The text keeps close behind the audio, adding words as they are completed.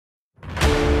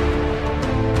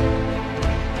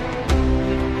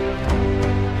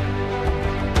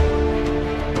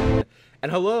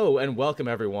And hello and welcome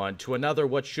everyone to another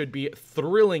what should be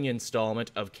thrilling installment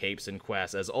of Capes and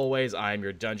Quests. As always, I am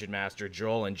your Dungeon Master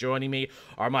Joel, and joining me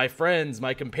are my friends,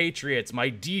 my compatriots, my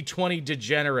D20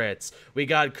 degenerates. We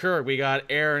got Kirk, we got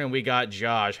Aaron, and we got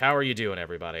Josh. How are you doing,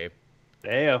 everybody?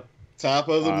 Heyo. Top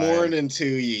of the morning to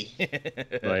ye.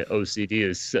 My OCD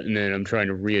is sitting in. I'm trying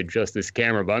to readjust this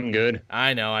camera, but I'm good.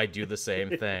 I know, I do the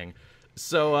same thing.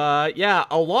 So, yeah,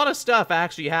 a lot of stuff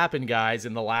actually happened, guys,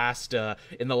 in the last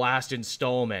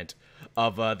installment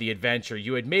of the adventure.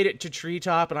 You had made it to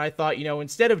Treetop, and I thought, you know,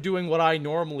 instead of doing what I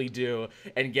normally do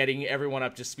and getting everyone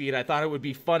up to speed, I thought it would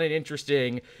be fun and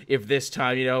interesting if this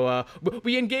time, you know,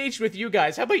 we engaged with you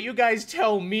guys. How about you guys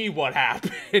tell me what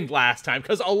happened last time?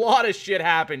 Because a lot of shit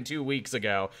happened 2 weeks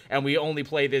ago, and we only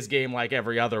play this game like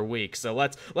every other week. So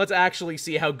let's actually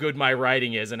see how good my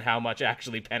writing is and how much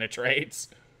actually penetrates.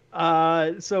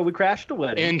 So we crashed a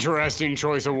wedding. Interesting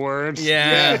choice of words.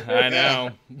 Yeah, I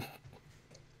know.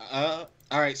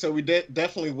 All right, so we did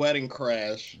definitely wedding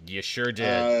crash. You sure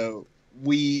did.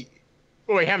 We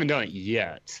haven't done it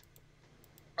yet.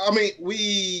 I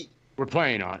mean, We're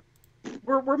playing on it.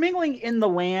 We're mingling in the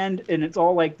land, and it's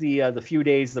all like the few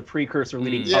days, the precursor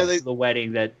leading up to the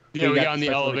wedding. That we got on the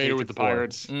elevator with the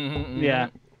pirates. Yeah,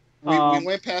 we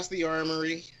went past the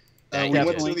armory. We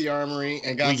went to the armory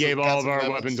and got. We gave all of our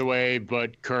weapons away,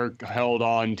 but Kirk held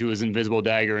on to his invisible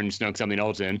dagger and snuck something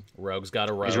else in. Rogue's got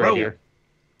a rogue. He's right here.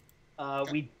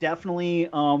 We definitely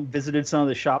visited some of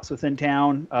the shops within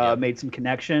town, made some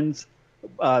connections.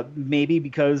 Maybe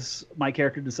because my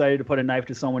character decided to put a knife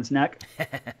to someone's neck.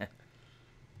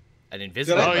 An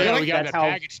invisible. Oh yeah, we got That's that how-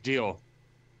 package deal.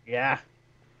 Yeah,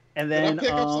 and Did then I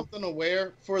pick up something to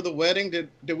wear for the wedding? Did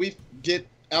we get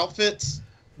outfits?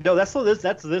 no, that's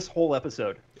this whole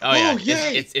episode. Oh yeah,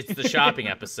 yay! it's the shopping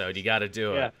episode. You got to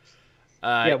do it.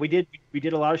 Yeah, we did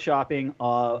a lot of shopping.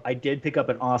 I did pick up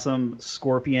an awesome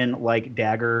scorpion-like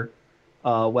dagger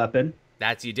weapon.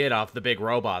 That's you did off the big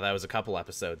robot. That was a couple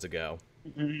episodes ago.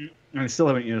 And I still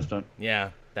haven't used it. Yeah,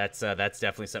 that's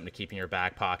definitely something to keep in your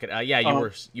back pocket. Yeah,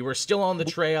 you were still on the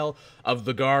trail of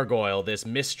the gargoyle, this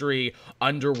mystery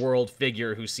underworld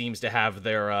figure who seems to have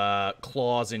their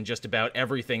claws in just about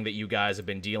everything that you guys have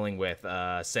been dealing with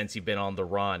since you've been on the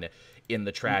run in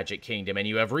the Tragic Kingdom, and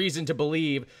you have reason to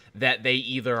believe that they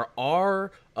either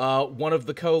are one of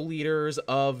the co-leaders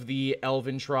of the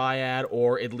Elven Triad,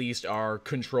 or at least are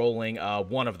controlling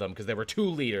one of them, because there were two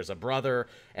leaders, a brother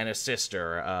and a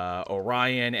sister,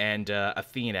 Orion and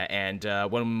Athena, and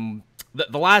when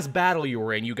the last battle you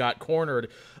were in, you got cornered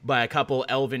by a couple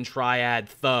Elven Triad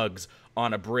thugs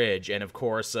on a bridge, and of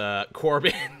course,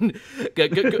 Corbin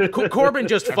Corbin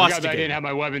just fussed. I didn't have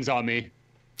my weapons on me.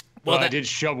 Well, I did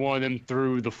shove one of them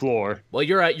through the floor. Well,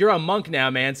 you're a monk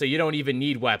now, man, so you don't even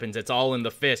need weapons. It's all in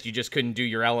the fist. You just couldn't do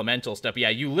your elemental stuff. Yeah,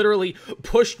 you literally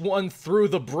pushed one through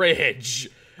the bridge,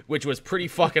 which was pretty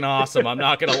fucking awesome. I'm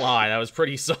not gonna lie, that was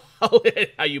pretty solid.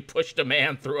 How you pushed a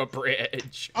man through a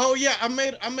bridge. Oh yeah, I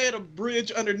made a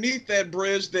bridge underneath that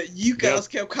bridge that you guys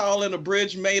kept calling a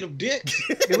bridge made of dicks.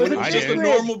 It was just a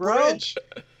normal bridge.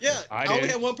 Yeah, I only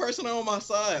had one person on my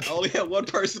side.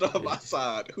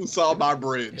 Who saw my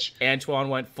bridge. Antoine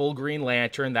went full Green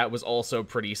Lantern. That was also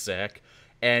pretty sick.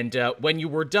 And when you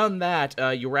were done that,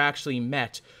 you were actually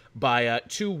met by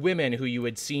two women who you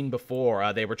had seen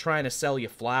before. They were trying to sell you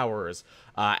flowers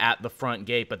at the front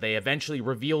gate, but they eventually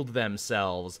revealed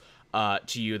themselves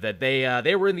to you that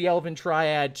they were in the Elven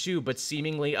Triad too, but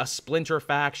seemingly a splinter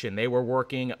faction. They were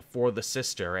working for the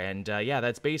sister, and yeah,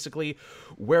 that's basically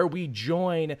where we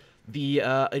join the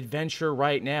adventure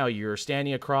right now. You're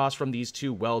standing across from these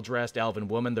two well-dressed elven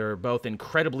women. They're both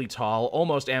incredibly tall,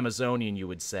 almost Amazonian, you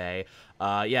would say.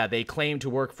 Yeah, they claim to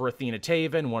work for Athena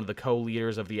Taven, one of the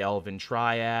co-leaders of the Elven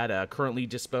Triad, currently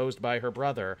disposed by her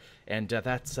brother. And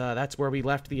that's where we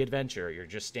left the adventure. You're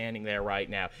just standing there right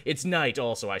now. It's night,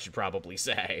 also, I should probably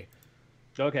say.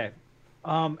 Okay.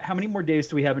 How many more days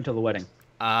do we have until the wedding?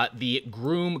 The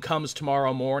groom comes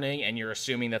tomorrow morning, and you're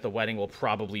assuming that the wedding will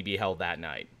probably be held that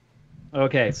night.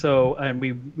 Okay, so and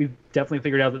we've definitely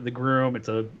figured out that the groom, it's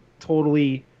a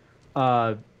totally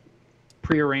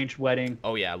prearranged wedding.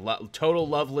 Oh yeah, total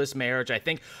loveless marriage. I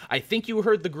think you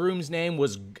heard the groom's name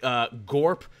was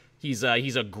Gorp. He's a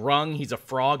grung. He's a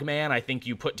frog man. I think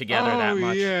you put together that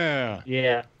much.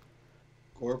 Yeah.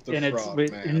 Gorp the and frog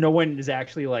man. No one has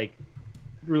actually like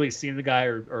really seen the guy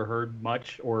or heard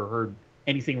much or heard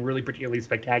anything really particularly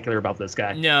spectacular about this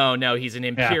guy. No, he's an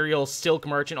Imperial silk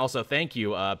merchant. Also, thank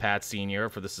you, Pat Senior,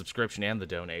 for the subscription and the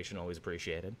donation. Always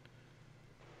appreciated.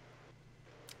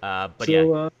 But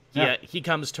so, he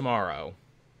comes tomorrow.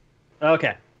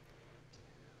 Okay.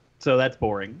 So that's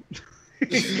boring.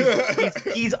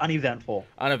 he's uneventful.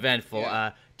 Uneventful.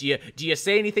 Yeah. Do you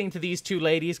say anything to these two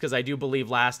ladies? Because I do believe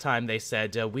last time they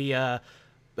said God,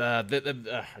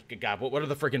 what are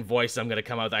the freaking voice I'm gonna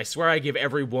come out with? I swear I give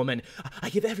every woman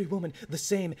the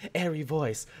same airy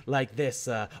voice like this.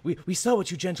 We saw what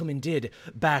you gentlemen did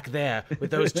back there with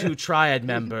those two triad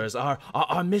members.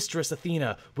 Our mistress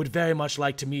Athena would very much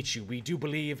like to meet you. We do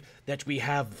believe that we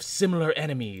have similar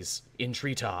enemies in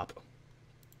Treetop.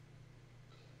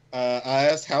 I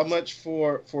asked how much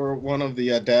for one of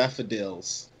the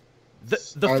daffodils.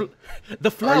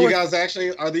 The flower. Are you guys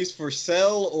are these for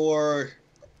sale, or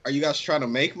are you guys trying to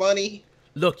make money?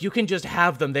 Look, you can just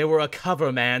have them. They were a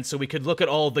cover, man, so we could look at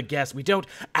all the guests. We don't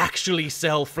actually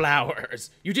sell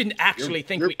flowers. You didn't actually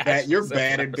think we actually You're sell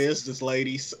bad flowers. at business,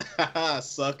 ladies.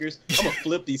 Suckers. I'm gonna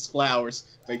flip these flowers.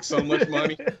 Make so much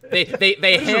money. They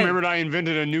I just remembered I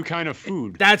invented a new kind of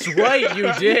food. That's right,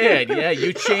 you did. Yeah,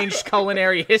 you changed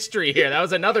culinary history here. That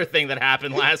was another thing that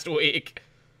happened last week.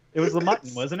 It was the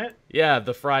mutton, wasn't it? Yeah,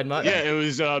 the fried mutton. Yeah, it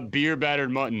was beer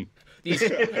battered mutton.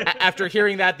 After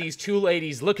hearing that, these two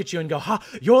ladies look at you and go, "Ha,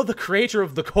 you're the creator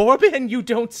of the Corbin? You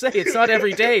don't say. It's not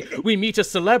every day we meet a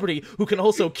celebrity who can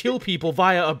also kill people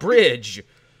via a bridge."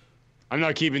 I'm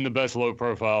not keeping the best low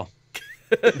profile.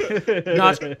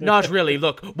 Not really.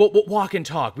 Look, we'll walk and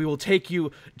talk. We will take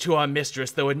you to our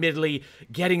mistress, though admittedly,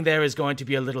 getting there is going to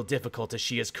be a little difficult as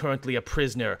she is currently a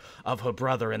prisoner of her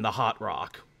brother in the Hot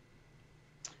Rock.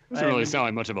 Doesn't really sound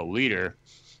like much of a leader.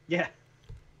 Yeah.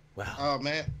 Well, Oh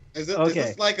man, is Okay.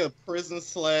 this like a prison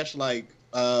 / like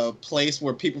place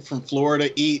where people from Florida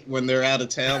eat when they're out of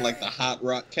town, like the Hot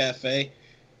Rock Cafe?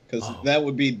 Because that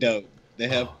would be dope. They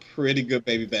have pretty good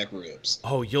baby back ribs.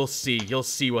 oh, you'll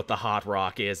see what the Hot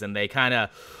Rock is, and they kind of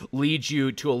lead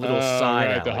you to a little side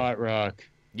Right, alley. the Hot Rock.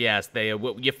 Yes, they.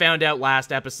 You found out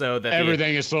last episode that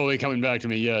Everything is slowly coming back to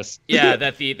me. Yes. Yeah,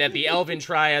 that the Elven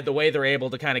Triad, the way they're able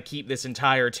to kind of keep this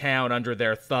entire town under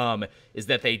their thumb is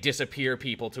that they disappear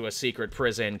people to a secret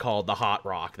prison called the Hot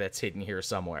Rock that's hidden here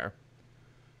somewhere.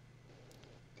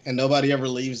 And nobody ever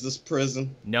leaves this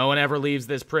prison. No one ever leaves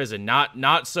this prison,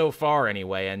 not so far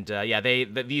anyway. And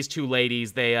these two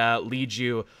ladies, they lead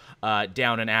you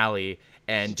down an alley.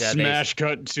 And Smash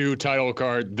cut to title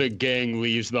card. The gang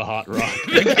leaves the Hot Rock.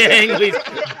 the gang leaves.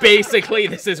 Basically,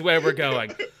 this is where we're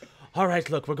going. All right,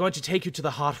 look, we're going to take you to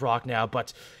the Hot Rock now,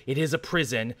 but it is a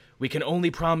prison. We can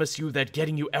only promise you that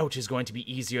getting you out is going to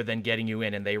be easier than getting you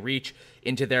in. And they reach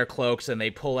into their cloaks and they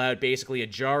pull out basically a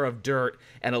jar of dirt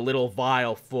and a little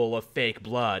vial full of fake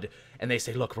blood. And they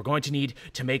say, look, we're going to need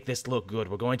to make this look good.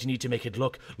 We're going to need to make it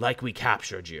look like we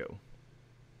captured you.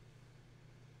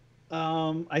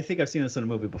 I think I've seen this in a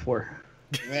movie before.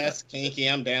 That's kinky.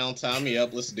 I'm down. Tie me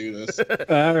up. Let's do this.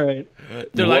 All right.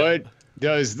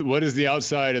 What is the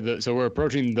outside of the? So we're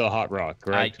approaching the Hot Rock,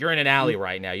 correct? You're in an alley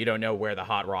right now. You don't know where the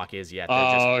Hot Rock is yet.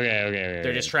 Okay.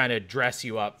 They're just trying to dress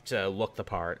you up to look the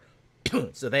part.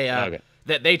 So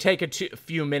they take a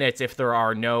few minutes if there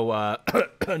are no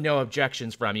no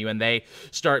objections from you, and they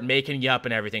start making you up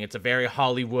and everything. It's a very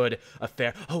Hollywood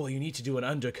affair. Oh, well, you need to do an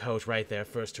undercoat right there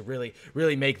first to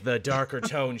really make the darker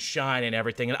tones shine and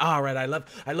everything. And all right, I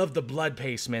love the blood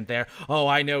pavement there. Oh,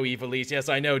 I know Evilise. Yes,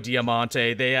 I know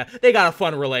Diamante. They got a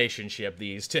fun relationship,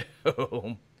 these two.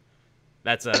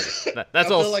 That's I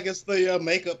all. feel like it's the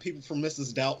makeup people from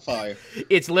Mrs. Doubtfire.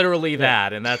 It's literally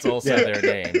that, and that's also their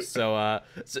name. So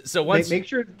once Make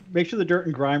sure the dirt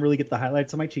and grime really get the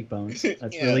highlights on my cheekbones.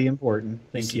 That's really important.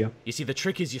 Thank you. You see, the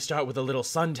trick is you start with a little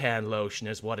suntan lotion,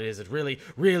 is what it is. It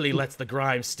really lets the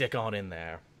grime stick on in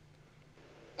there.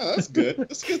 Oh, that's good.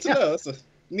 That's good to know. That's a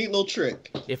neat little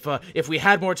trick. If we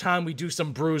had more time, we'd do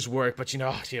some bruise work, but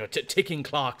ticking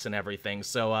clocks and everything.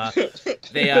 So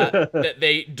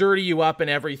they dirty you up and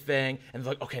everything, and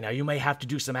they're like, okay, now you may have to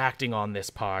do some acting on this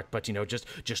part, but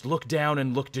just look down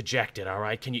and look dejected. All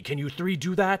right, can you three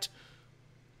do that?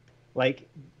 Like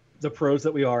the pros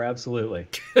that we are, absolutely.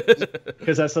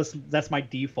 Because that's my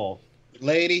default.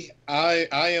 Lady, I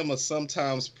am a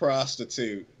sometimes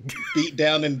prostitute. Beat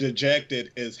down and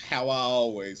dejected is how I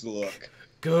always look.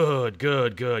 Good.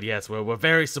 Yes, we're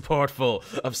very supportful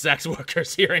of sex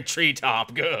workers here in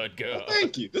Treetop. Good. Well,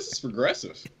 thank you. This is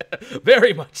progressive.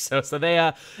 Very much so. So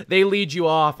they lead you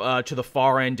off to the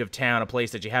far end of town, a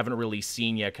place that you haven't really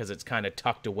seen yet because it's kind of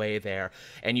tucked away there.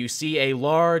 And you see a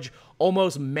large,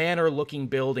 almost manor-looking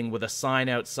building with a sign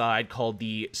outside called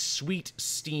the Sweet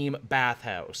Steam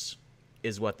Bathhouse.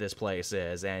 is what this place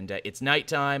is. And it's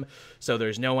nighttime, so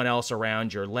there's no one else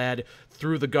around. You're led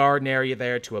through the garden area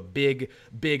there to a big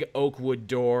oak wood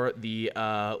door. The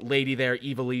lady there,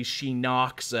 Evilise, she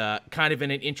knocks kind of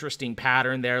in an interesting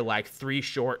pattern there, like 3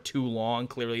 short, 2 long.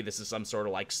 Clearly this is some sort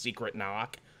of like secret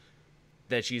knock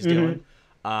that she's doing.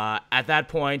 At that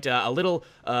point, a little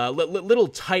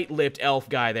tight-lipped elf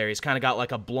guy there. He's kind of got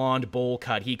like a blonde bowl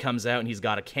cut. He comes out and he's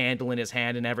got a candle in his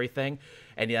hand and everything.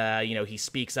 And, you know, he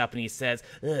speaks up and he says,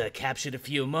 captured a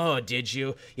few more, did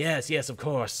you? Yes, of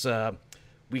course.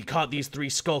 We caught these 3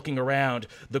 skulking around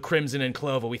the Crimson and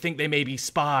Clover. We think they may be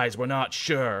spies. We're not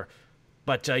sure.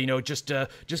 But, you know, just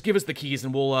give us the keys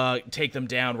and we'll take them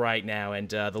down right now. And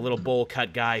the little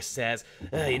bowl-cut guy says,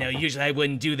 you know, usually I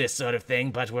wouldn't do this sort of thing,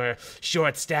 but we're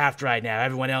short-staffed right now.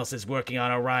 Everyone else is working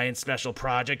on Orion's special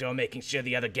project or making sure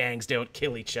the other gangs don't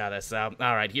kill each other. So,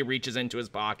 all right, he reaches into his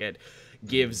pocket,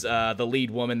 gives the lead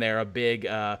woman there a big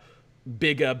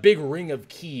ring of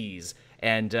keys.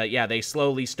 And, yeah, they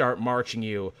slowly start marching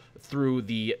you through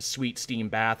the sweet steam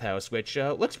bathhouse, which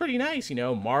looks pretty nice, you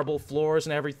know, marble floors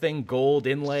and everything, gold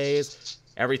inlays.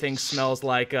 Everything smells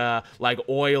like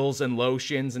oils and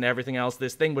lotions and everything else.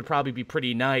 This thing would probably be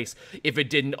pretty nice if it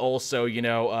didn't also, you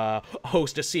know,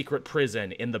 host a secret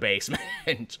prison in the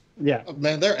basement. Yeah.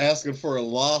 Man, they're asking for a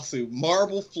lawsuit.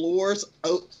 Marble floors,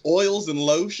 oils and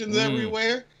lotions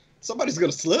everywhere. Somebody's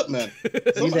going to slip, man.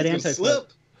 Somebody's going to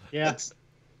slip. Yeah.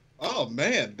 Oh,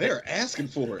 man, they're asking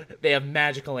for it. They have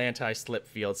magical anti-slip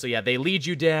fields. So, yeah, they lead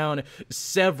you down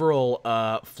several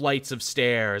flights of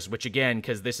stairs, which, again,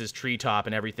 because this is treetop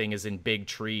and everything is in big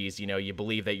trees, you know, you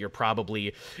believe that you're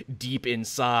probably deep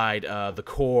inside the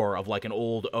core of, like, an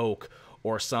old oak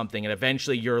or something. And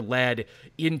eventually you're led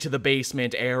into the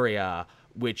basement area,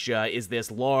 which is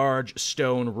this large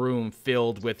stone room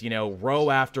filled with, you know, row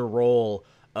after row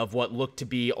of what look to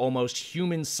be almost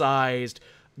human-sized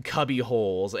cubby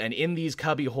holes, and in these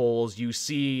cubby holes you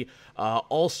see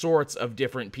all sorts of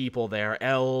different people there,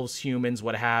 elves, humans,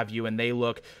 what have you, and they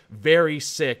look very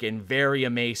sick and very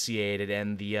emaciated,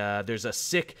 and there's a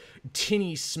sick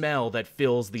tinny smell that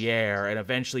fills the air, and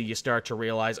eventually you start to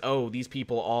realize, oh, these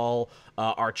people all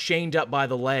are chained up by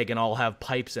the leg and all have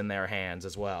pipes in their hands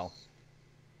as well.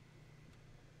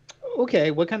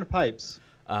 Okay, what kind of pipes?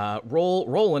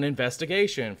 Roll an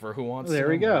investigation for who wants to know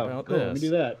more about cool. this. Let me do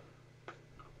that.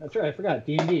 That's right, I forgot.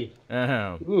 D&D.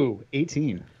 Ooh,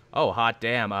 18. Oh, hot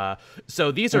damn.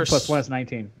 So these are... Plus 1 is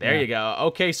 19. There you go.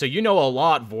 Okay, so you know a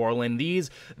lot, Vorlin.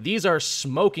 These are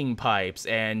smoking pipes,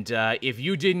 and if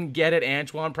you didn't get it,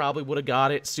 Antoine probably would have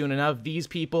got it soon enough. These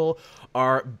people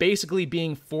are basically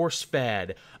being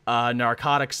force-fed a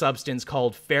narcotic substance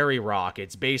called fairy rock.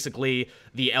 It's basically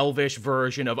the elvish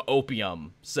version of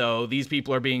opium. So these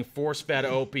people are being force-fed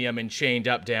opium and chained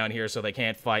up down here so they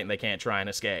can't fight and they can't try and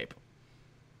escape.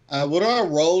 Would I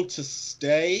roll to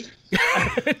stay?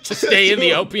 To stay in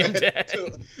the opium den?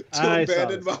 to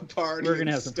abandon my party. We're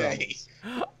gonna have some stay.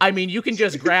 problems. I mean, you can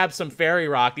just grab some fairy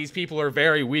rock. These people are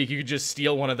very weak. You could just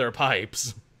steal one of their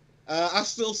pipes. I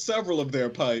steal several of their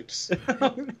pipes.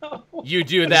 Oh, no. You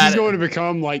do This that. is going to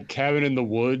become like Cabin in the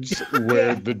Woods,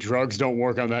 where the drugs don't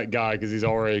work on that guy because he's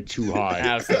already too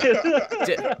high.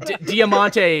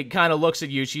 Diamante kind of looks at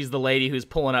you. She's the lady who's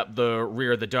pulling up the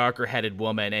rear, the darker-headed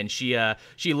woman, and she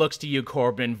looks to you,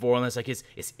 Corbin. Vorlin's like, is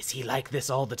he like this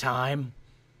all the time?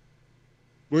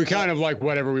 We're kind of like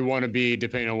whatever we want to be,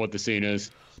 depending on what the scene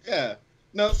is. Yeah.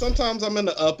 No, sometimes I'm in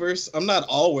the uppers. I'm not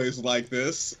always like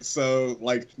this, so,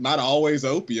 like, not always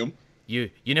opium. You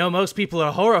know, most people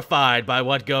are horrified by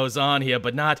what goes on here,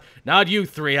 but not you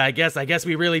three. I guess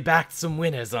we really backed some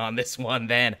winners on this one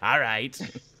then. All right.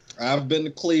 I've been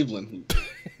to Cleveland.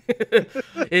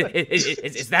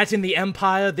 Is that in the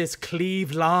Empire, this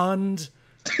Cleveland?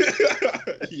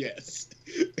 Yes.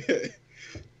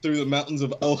 Through the mountains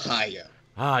of Ohio.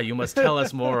 Ah, you must tell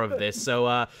us more of this.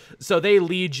 So they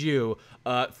lead you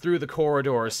through the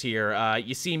corridors here.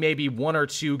 You see maybe 1 or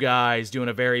 2 guys doing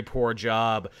a very poor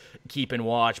job keeping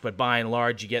watch, but by and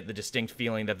large, you get the distinct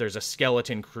feeling that there's a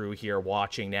skeleton crew here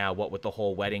watching now, what with the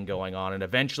whole wedding going on. And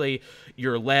eventually,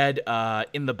 you're led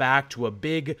in the back to a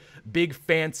big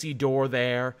fancy door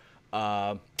there.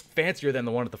 Fancier than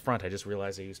the one at the front. I just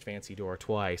realized I used fancy door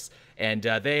twice. And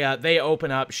they open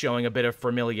up, showing a bit of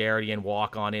familiarity, and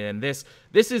walk on in. And this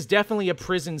is definitely a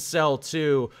prison cell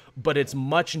too, but it's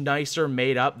much nicer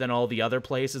made up than all the other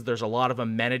places. There's a lot of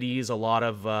amenities, a lot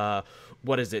of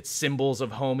symbols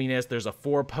of hominess. There's a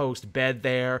 4-post bed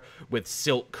there with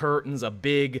silk curtains, a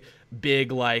big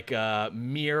like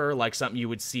mirror, like something you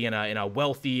would see in a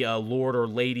wealthy lord or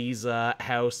lady's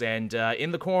house. And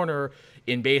in the corner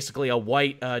in basically a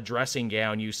white dressing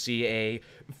gown, you see a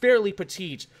fairly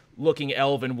petite-looking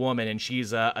elven woman, and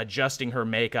she's adjusting her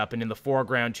makeup. And in the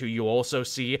foreground, too, you also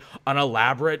see an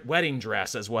elaborate wedding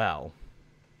dress as well.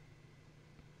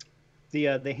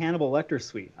 The Hannibal Lecter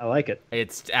suite. I like it.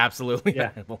 It's absolutely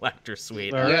Hannibal Lecter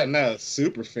suite. Yeah, no,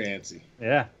 super fancy.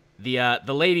 Yeah.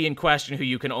 The lady in question, who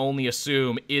you can only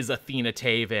assume is Athena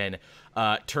Taven,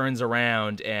 turns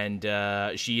around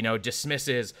and she,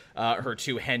 dismisses her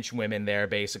two henchwomen there,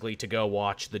 basically, to go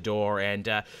watch the door. And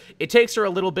it takes her a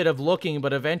little bit of looking,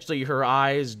 but eventually her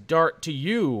eyes dart to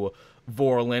you,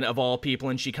 Vorlin, of all people,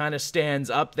 and she kind of stands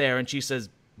up there and she says,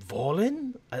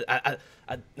 Vorlin?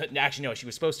 Actually, no, she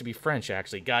was supposed to be French,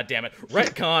 actually. God damn it.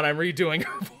 Retcon, I'm redoing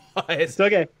her voice. It's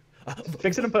okay.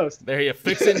 Fix it in post. There you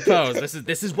fix it in post.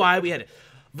 This is why we had it.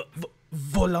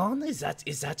 Vorlin, is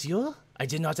that you? I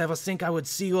did not ever think I would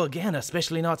see you again,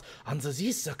 especially not under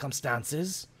these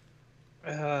circumstances.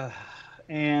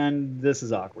 And this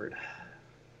is awkward.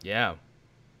 Yeah.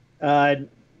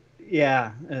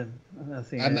 Yeah.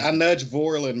 I nudge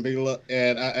Vorlin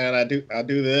and I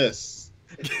do this.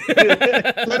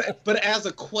 but as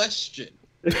a question.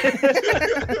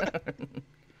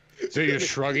 So you're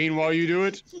shrugging while you do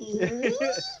it?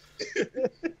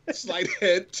 Slight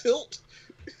head tilt.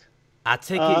 I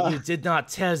take it you did not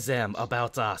tell them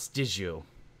about us, did you?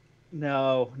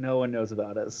 No one knows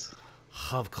about us.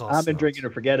 Of course I've been not. Drinking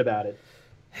to forget about it.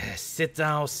 Sit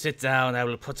down. I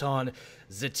will put on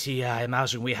the tea. I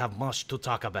imagine we have much to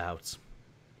talk about.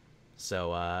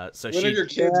 So when are your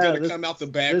kids gonna come out the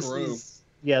back room?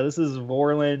 This is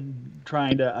Vorlin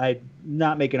trying to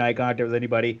not making eye contact with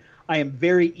anybody. I am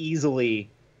very easily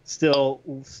still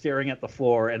staring at the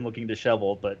floor and looking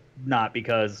disheveled, but not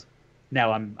because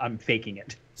now I'm faking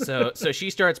it. So she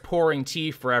starts pouring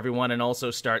tea for everyone and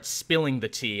also starts spilling the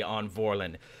tea on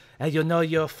Vorlin.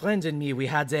 Your friend and me, we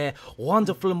had a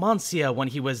wonderful month here when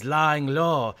he was lying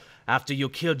low after you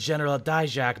killed General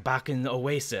Dijak back in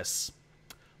Oasis.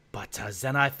 But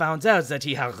then I found out that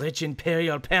he had rich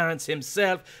imperial parents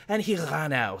himself, and he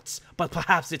ran out. But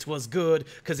perhaps it was good,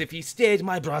 because if he stayed,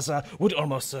 my brother would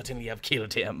almost certainly have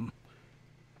killed him.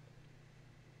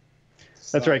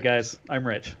 That's right, guys. I'm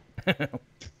rich. I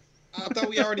thought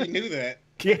we already knew that.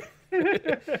 Yeah.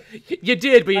 You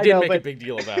did, but you didn't make a big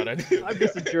deal about it. I'm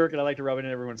just a jerk, and I like to rub it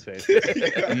in everyone's face.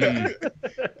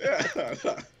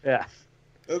 Yeah.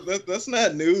 That's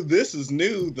not new. This is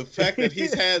new. The fact that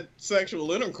he's had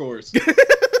sexual intercourse.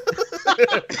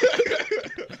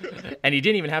 And he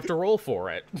didn't even have to roll for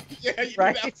it. Yeah, you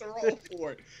didn't have to roll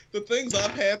for it. The things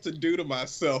I've had to do to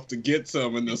myself to get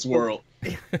some in this world.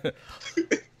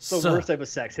 It's the worst type of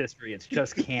sex history. It's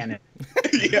just canon.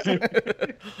 Yeah.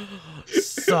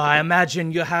 So I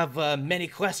imagine you have many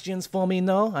questions for me,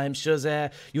 no? I'm sure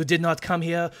that you did not come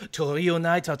here to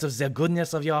reunite out of the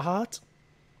goodness of your heart.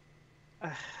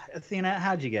 Athena,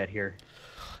 how'd you get here?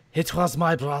 It was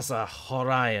my brother,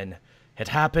 Orion. It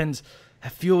happened a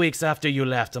few weeks after you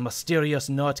left. A mysterious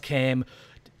note came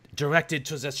directed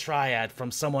to the Triad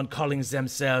from someone calling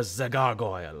themselves the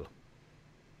Gargoyle.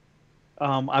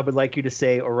 I would like you to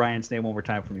say Orion's name one more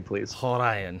time for me, please.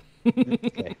 Orion.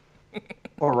 Okay.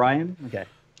 Orion? Okay.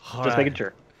 Orion. Just making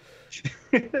sure.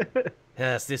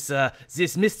 Yes,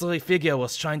 this mystery figure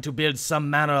was trying to build some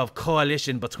manner of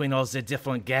coalition between all the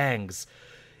different gangs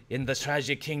in the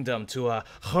Tragic Kingdom to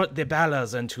hurt the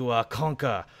Ballas and to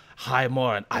conquer High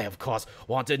Moor. And I, of course,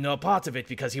 wanted no part of it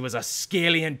because he was a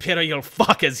scaly imperial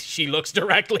fuck, as she looks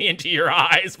directly into your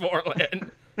eyes,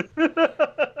 Vorlin.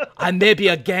 I may be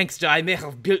a gangster, I may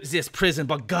have built this prison,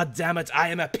 but goddammit, I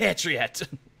am a patriot.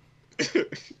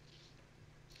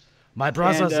 My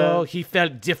brother, though, he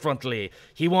felt differently.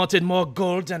 He wanted more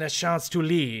gold and a chance to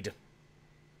lead.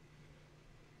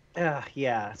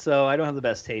 Yeah, so I don't have the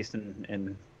best taste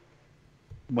in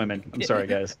women. I'm sorry,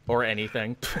 guys. Or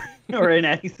anything. Or in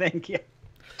anything, yeah.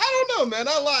 I don't know, man.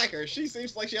 I like her. She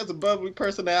seems like she has a bubbly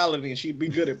personality and she'd be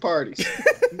good at parties.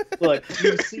 Look,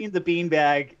 you've seen the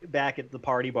beanbag back at the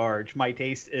party barge. My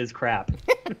taste is crap.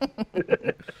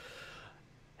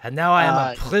 And now I am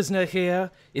a prisoner here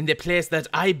in the place that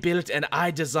I built and I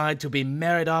designed to be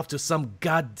married off to some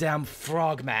goddamn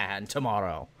frogman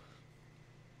tomorrow.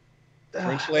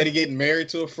 French lady getting married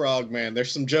to a frogman.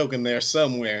 There's some joke in there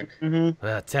somewhere.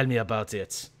 Mm-hmm. Tell me about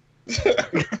it.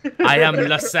 I am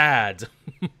Lassad.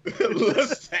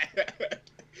 Lassad.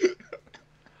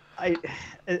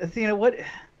 Athena, what?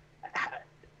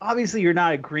 Obviously, you're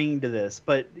not agreeing to this,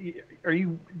 but do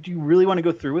you really want to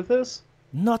go through with this?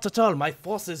 Not at all. My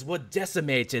forces were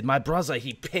decimated. My brother,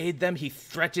 he paid them, he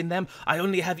threatened them. I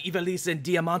only have Ivelisse and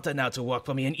Diamanta now to work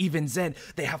for me, and even then,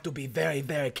 they have to be very,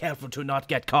 very careful to not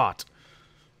get caught.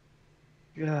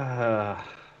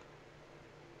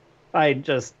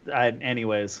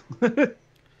 Anyways.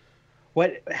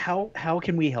 How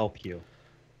can we help you?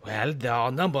 Well, there are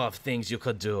a number of things you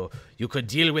could do. You could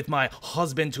deal with my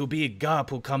husband-to-be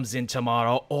Garp who comes in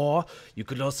tomorrow, or you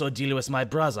could also deal with my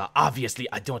brother. Obviously,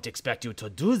 I don't expect you to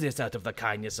do this out of the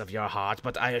kindness of your heart,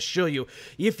 but I assure you,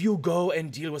 if you go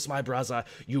and deal with my brother,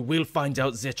 you will find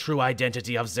out the true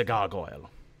identity of the gargoyle.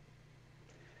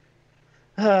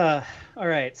 All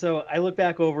right, so I look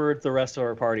back over at the rest of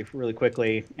our party really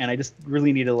quickly, and I just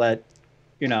really need to let,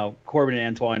 Corbin and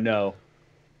Antoine know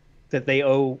that they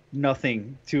owe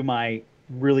nothing to my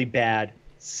really bad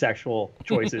sexual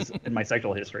choices in my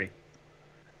sexual history.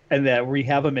 And that we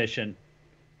have a mission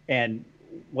and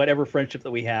whatever friendship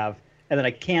that we have, and that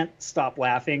I can't stop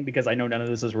laughing because I know none of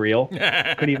this is real.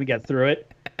 Couldn't even get through it.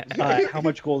 How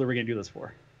much gold are we going to do this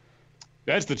for?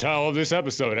 That's the title of this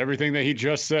episode. Everything that he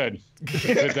just said.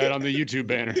 Put that on the YouTube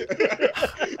banner.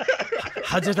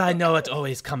 How did I know it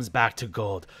always comes back to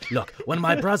gold? Look, when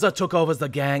my brother took over the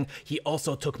gang, he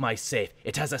also took my safe.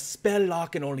 It has a spell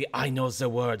lock and only I know the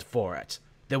word for it.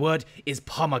 The word is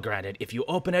pomegranate. If you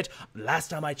open it, last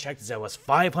time I checked, there was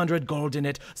 500 gold in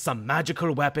it, some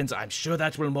magical weapons. I'm sure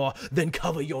that will more than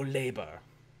cover your labor.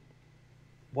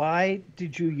 Why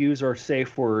did you use our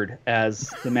safe word as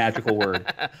the magical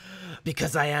word?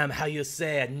 Because I am, how you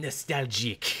say,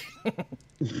 nostalgic.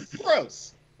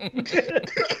 Gross.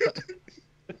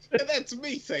 And that's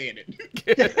me saying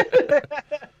it.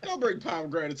 Don't bring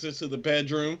pomegranates into the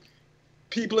bedroom.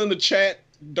 People in the chat,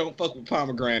 don't fuck with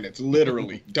pomegranates.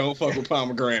 Literally, don't fuck with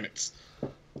pomegranates.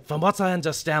 From what I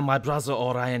understand, my brother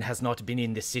Orion has not been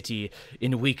in the city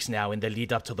in weeks now in the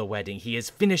lead up to the wedding. He is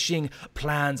finishing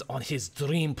plans on his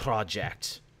dream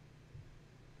project.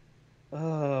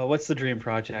 What's the dream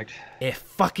project? A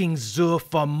fucking zoo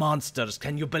for monsters.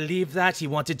 Can you believe that? He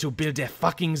wanted to build a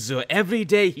fucking zoo. Every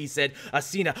day he said,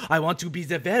 Asina, I want to be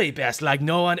the very best like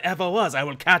no one ever was. I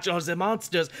will catch all the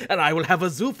monsters and I will have a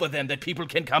zoo for them that people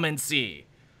can come and see.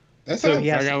 That's I'm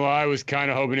not gonna lie, I was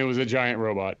kind of hoping it was a giant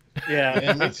robot.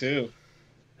 Yeah, me too.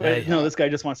 No, this guy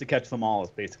just wants to catch them all, is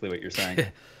basically what you're saying.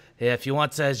 Yeah, if you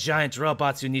want giant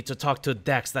robots, you need to talk to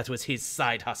Dex. That was his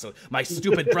side hustle. My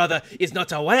stupid brother is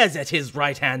not aware that his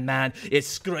right-hand man is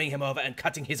screwing him over and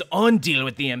cutting his own deal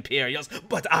with the Imperials,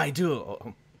 but I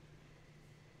do.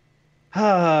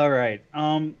 All right.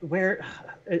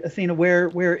 Athena,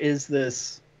 where is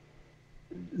this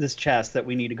chest that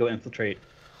we need to go infiltrate?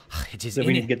 It is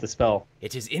we need to get the spell.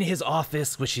 It is in his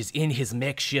office, which is in his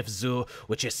makeshift zoo,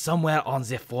 which is somewhere on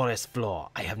the forest floor.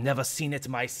 I have never seen it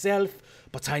myself,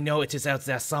 but I know it is out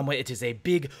there somewhere. It is a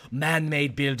big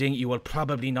man-made building. You will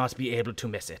probably not be able to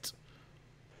miss it.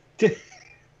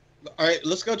 All right,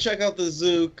 let's go check out the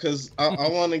zoo, because I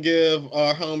want to give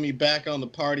our homie back on the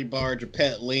party barge a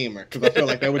pet lemur, because I feel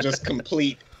like that would just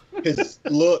complete his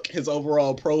look, his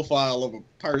overall profile of a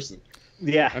person.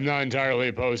 Yeah. I'm not entirely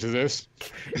opposed to this.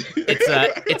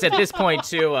 It's at this point,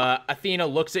 too, Athena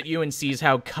looks at you and sees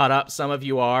how cut up some of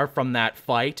you are from that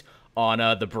fight on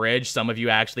the bridge. Some of you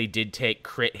actually did take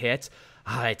crit hits.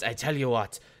 All right, I tell you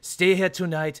what. Stay here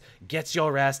tonight, get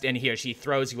your rest, and here, she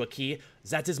throws you a key.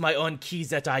 That is my own keys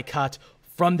that I cut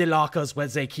from the lockers where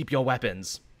they keep your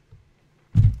weapons.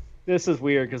 This is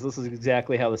weird, because this is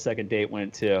exactly how the second date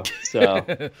went, too.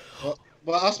 So...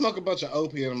 Well, I smoke a bunch of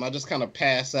opium. I just kind of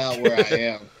pass out where I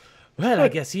am. Well, I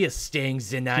guess he is staying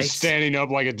the night. Just standing up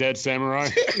like a dead samurai.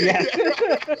 Yeah.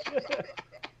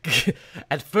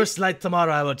 At first light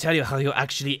tomorrow, I will tell you how you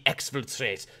actually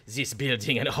exfiltrate this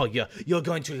building, and you're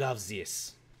going to love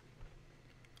this.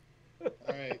 All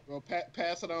right, well,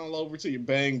 pass it on over to your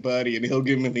bang buddy, and he'll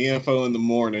give me the info in the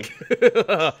morning.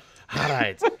 All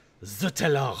right.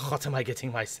 Zutela, what am I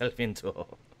getting myself into?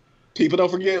 People don't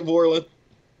forget, Vorlin.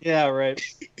 Yeah, right.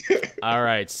 All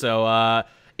right, so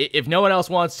if no one else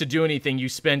wants to do anything, you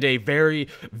spend a very,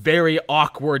 very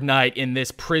awkward night in this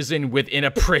prison within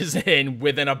a prison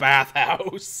within a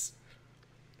bathhouse.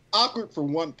 Awkward for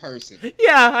one person.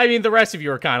 Yeah, I mean, the rest of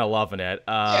you are kind of loving it.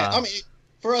 Yeah, I mean,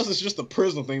 for us, it's just the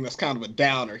prison thing that's kind of a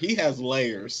downer. He has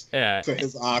layers to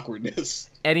his awkwardness.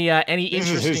 Any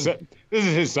interesting... This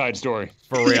is his side story.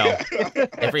 For real.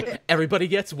 Everybody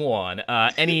gets one.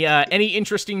 Any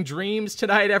interesting dreams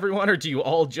tonight, everyone, or do you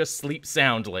all just sleep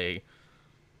soundly?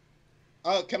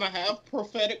 Can I have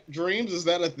prophetic dreams? Is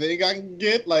that a thing I can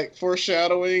get? Like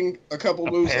foreshadowing a couple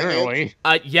moves ahead?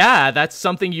 Yeah, that's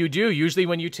something you do. Usually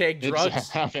when you take drugs... It's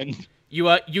happened.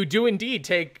 You do indeed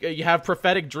you have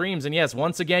prophetic dreams, and yes,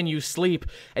 once again you sleep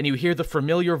and you hear the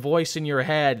familiar voice in your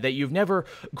head that you've never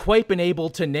quite been able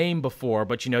to name before,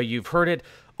 but you've heard it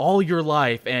all your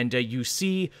life, and you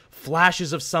see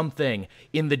flashes of something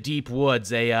in the deep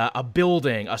woods, a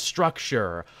building, a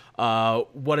structure.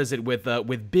 What is it,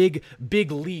 with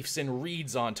big leaves and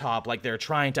reeds on top, like they're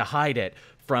trying to hide it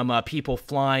from people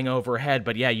flying overhead.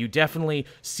 But yeah, you definitely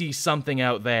see something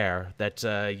out there that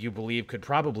you believe could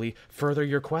probably further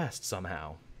your quest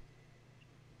somehow.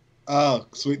 Oh,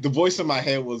 sweet. The voice in my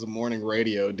head was a morning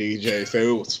radio DJ, so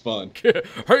it was fun.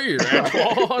 Hey,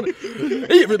 Antoine.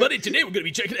 Hey, everybody. Today we're going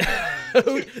to be checking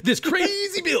out this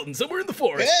crazy building somewhere in the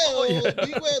forest. Hell,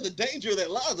 beware the danger that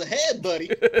lies ahead,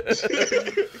 buddy.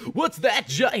 What's that?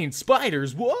 Giant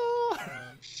spiders. Whoa.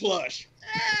 Flush.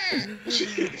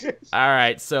 All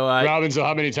right, so Robin, so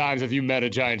how many times have you met a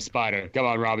giant spider? Come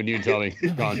on, Robin, you tell me.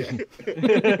 Come on.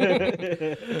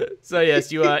 So yes,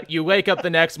 you wake up the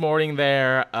next morning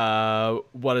there.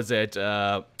 What is it?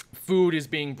 Food is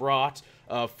being brought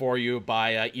for you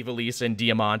by Ivelisse and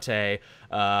Diamante.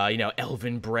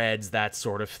 Elven breads, that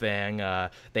sort of thing.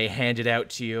 They hand it out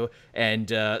to you, and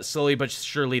slowly but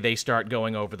surely they start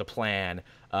going over the plan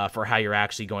for how you're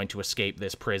actually going to escape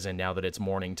this prison now that it's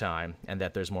morning time and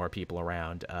that there's more people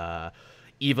around.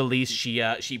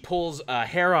 Ivelisse, she pulls a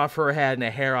hair off her head and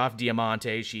a hair off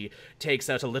Diamante. She takes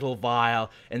out a little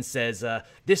vial and says,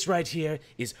 this right here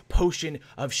is potion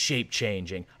of shape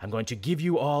changing. I'm going to give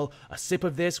you all a sip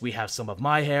of this. We have some of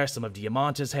my hair, some of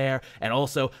Diamante's hair, and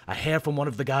also a hair from one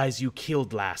of the guys you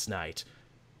killed last night.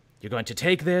 You're going to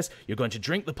take this, you're going to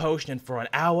drink the potion, and for an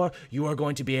hour, you are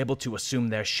going to be able to assume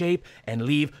their shape and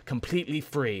leave completely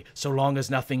free, so long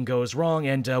as nothing goes wrong,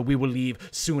 and we will leave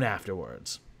soon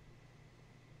afterwards.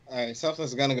 All right,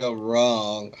 something's gonna go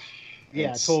wrong.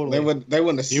 Yeah, totally. They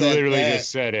wouldn't have said that. You literally just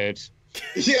said it.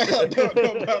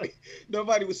 Yeah,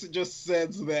 nobody just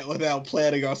says that without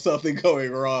planning on something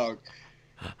going wrong.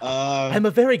 I'm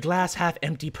a very glass half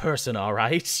empty person, all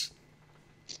right?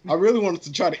 I really wanted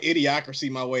to try to idiocracy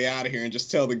my way out of here and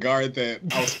just tell the guard that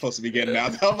I was supposed to be getting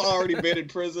out. I've already been in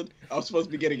prison. I was supposed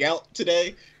to be getting out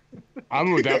today.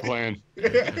 I'm with that plan.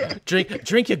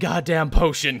 Drink your goddamn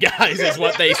potion, guys, is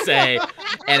what they say,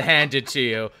 and hand it to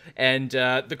you. And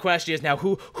the question is now,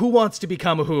 who wants to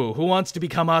become who? Who wants to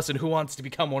become us, and who wants to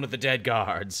become one of the dead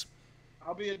guards?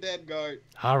 I'll be a dead guard.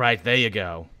 All right, there you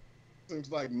go.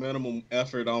 Seems like minimum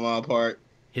effort on my part.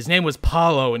 His name was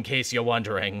Paulo, in case you're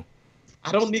wondering.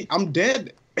 I'm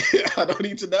dead. I don't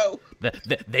need to know.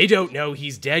 They don't know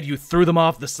he's dead. You threw them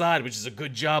off the side, which is a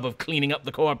good job of cleaning up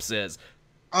the corpses.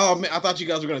 Oh, man, I thought you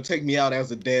guys were going to take me out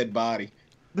as a dead body.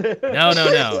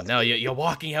 No. You're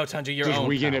walking out under your own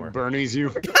weekend power. at Bernie's,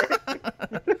 you.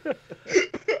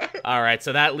 All right,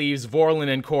 so that leaves Vorlin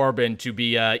and Corbin to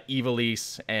be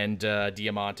Ivelisse and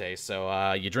Diamante.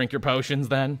 So you drink your potions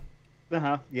then?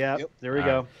 Uh-huh, yeah, yep. There we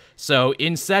go. So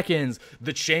in seconds,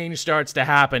 the change starts to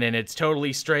happen, and it's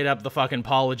totally straight up the fucking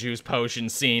Polyjuice potion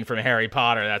scene from Harry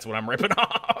Potter. That's what I'm ripping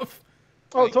off.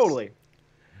 Oh, totally.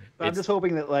 I'm just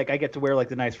hoping that I get to wear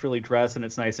the nice frilly dress and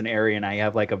it's nice and airy, and I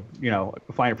have a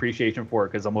fine appreciation for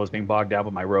it because I'm always being bogged down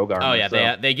with my rogue armor. Oh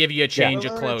yeah, they give you a change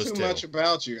of clothes too much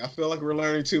about you. I feel like we're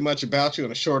learning too much about you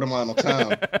in a short amount of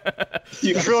time.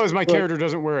 You just realize my character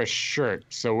doesn't wear a shirt,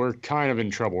 so we're kind of in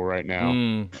trouble right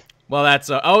now. Well, that's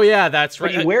that's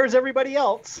right. But he wears everybody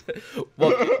else.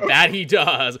 Well, that he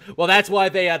does. Well, that's why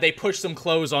they push some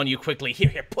clothes on you quickly.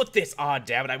 Here, put this on,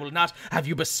 damn it! I will not have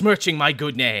you besmirching my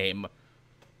good name.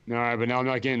 All right, but now I'm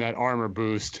not getting that armor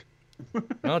boost.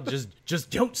 Well, just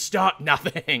don't start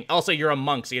nothing. Also, you're a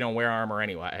monk, so you don't wear armor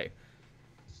anyway.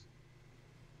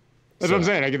 That's what I'm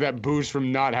saying. I get that boost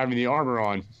from not having the armor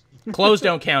on. Clothes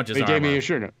don't count as armor. They gave me a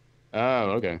shirt.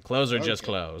 Oh, okay. Clothes are just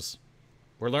clothes.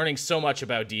 We're learning so much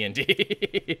about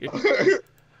D&D.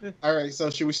 All right,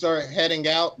 so should we start heading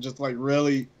out, just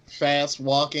really fast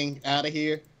walking out of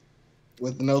here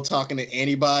with no talking to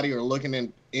anybody or looking at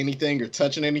anything or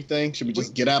touching anything? Should we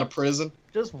just get out of prison?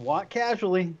 Just walk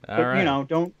casually. All but, right.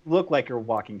 Don't look like you're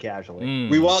walking casually.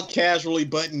 We walk casually,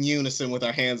 but in unison with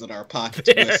our hands in our pockets.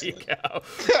 There you go.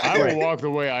 I will walk the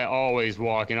way I always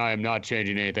walk, and I am not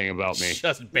changing anything about me.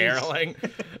 Just barreling.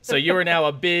 So you are now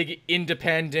a big,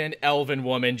 independent elven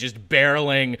woman just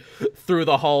barreling through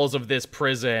the halls of this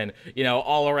prison.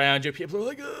 All around you, people are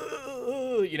like,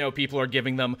 people are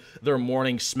giving them their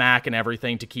morning smack and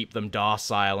everything to keep them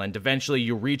docile, and eventually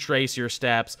you retrace your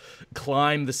steps,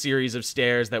 climb the series of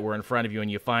stairs that were in front of you, and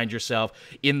you find yourself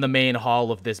in the main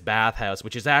hall of this bathhouse,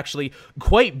 which is actually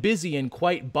quite busy and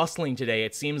quite bustling today.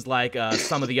 It seems like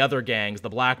some of the other gangs, the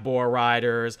Black Boar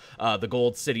Riders, the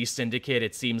Gold City Syndicate,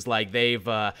 it seems like they've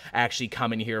actually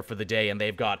come in here for the day, and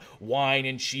they've got wine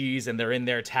and cheese, and they're in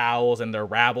their towels, and they're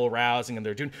rabble-rousing, and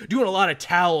they're doing a lot of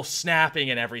towel snapping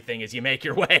and everything as you make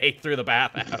your way through the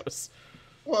bathhouse.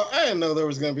 Well, I didn't know there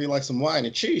was gonna be like some wine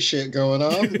and cheese shit going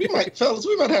on. We might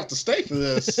have to stay for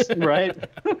this. Right.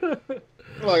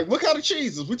 Like, what kind of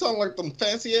cheeses? We talking like them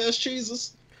fancy ass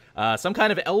cheeses? Some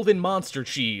kind of elven monster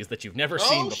cheese that you've never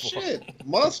seen before. Oh shit,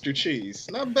 monster cheese,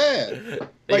 not bad.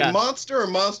 Like monster or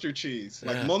monster cheese,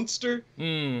 like monster.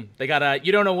 They got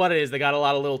you don't know what it is. They got a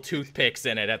lot of little toothpicks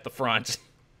in it at the front.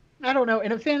 I don't know.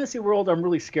 In a fantasy world, I'm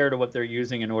really scared of what they're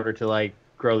using in order to like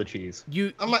grow the cheese.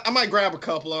 I might grab a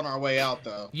couple on our way out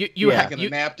though. You a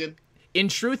napkin. In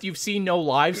truth, you've seen no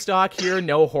livestock here,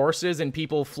 no horses, and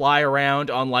people fly around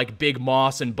on, like, big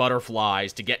moss and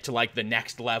butterflies to get to, like, the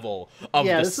next level of the city.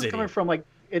 Yeah, this is coming from, like,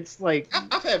 it's like...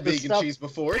 I've had vegan cheese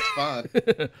before. It's fine.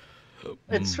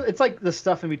 It's like the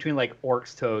stuff in between, like,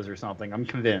 orc's toes or something. I'm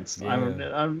convinced. Yeah.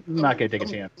 I'm not going to take a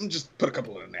chance. I'm just put a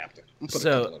couple in a napkin.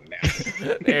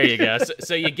 There you go.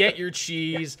 So you get your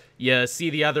cheese, you see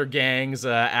the other gangs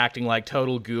acting like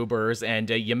total goobers, and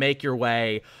you make your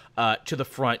way to the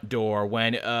front door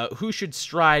when who should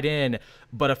stride in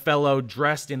but a fellow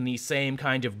dressed in the same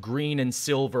kind of green and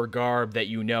silver garb that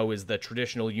you know is the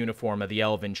traditional uniform of the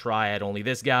Elven Triad, only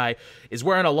this guy is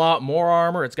wearing a lot more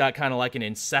armor. It's got kind of like an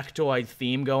insectoid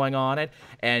theme going on it,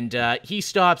 and he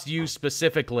stops you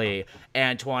specifically,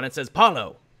 Antoine, and says,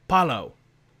 Paulo,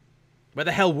 where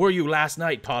the hell were you last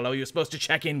night, Paulo? You were supposed to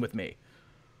check in with me.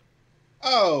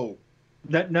 Oh.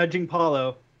 Nudging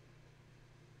Paulo.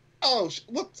 Oh,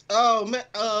 what? Oh, man.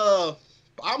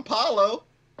 I'm Paulo.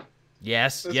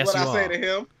 Yes, That's yes, what you I are. say to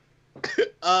him.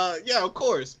 Yeah, of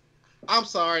course. I'm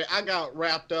sorry. I got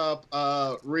wrapped up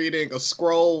reading a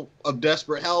scroll of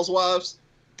Desperate Housewives.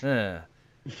 I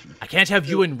can't have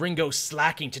you and Ringo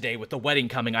slacking today with the wedding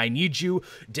coming. I need you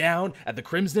down at the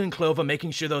Crimson and Clover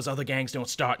making sure those other gangs don't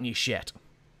start any shit.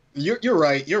 You're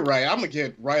right. You're right. I'm going to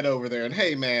get right over there. And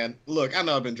hey, man, look, I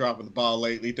know I've been dropping the ball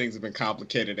lately. Things have been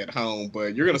complicated at home,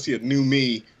 but you're going to see a new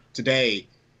me today.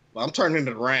 Well, I'm turning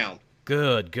it around.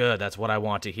 Good. That's what I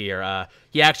want to hear.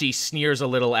 He actually sneers a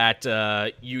little at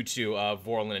you two,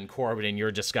 Vorlin and Corbin, in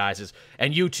your disguises.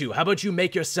 And you two, how about you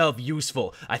make yourself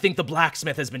useful? I think the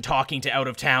blacksmith has been talking to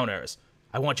out-of-towners.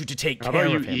 I want you to take care of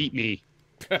him. How about you eat me?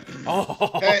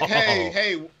 Oh.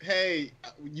 Hey,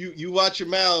 you watch your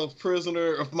mouth,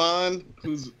 prisoner of mine,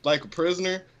 who's like a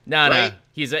prisoner. No,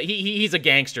 he's a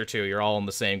gangster too. You're all in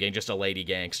the same gang, just a lady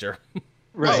gangster.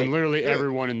 Right. And literally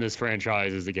everyone in this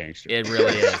franchise is a gangster. It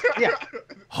really is. Yeah.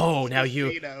 Oh, now you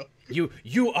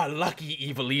are lucky,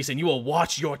 Evilise, and you will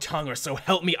watch your tongue, or so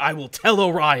help me, I will tell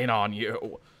Orion on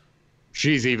you.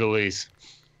 She's Evilise.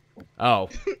 Oh,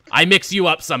 I mix you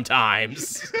up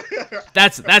sometimes.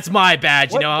 That's my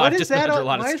bad. You know, I've just been under a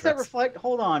lot of stress. Why does that reflect?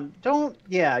 Hold on.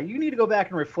 You need to go back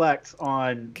and reflect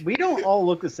on. We don't all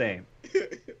look the same.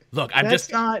 Look,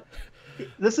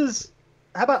 This is.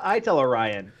 How about I tell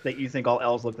Orion that you think all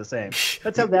elves look the same?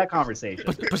 Let's have that conversation.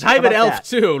 But I'm an elf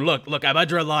too. Look, I'm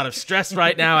under a lot of stress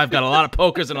right now. I've got a lot of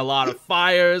pokers and a lot of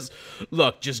fires.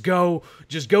 Look, just go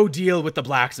deal with the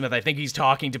blacksmith. I think he's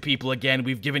talking to people again.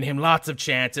 We've given him lots of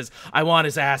chances. I want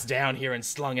his ass down here and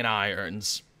slung in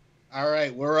irons. All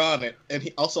right, we're on it.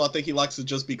 And I think he likes to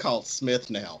just be called Smith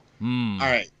now. All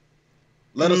right,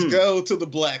 let us go to the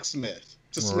blacksmith.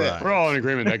 To Smith. Right. We're all in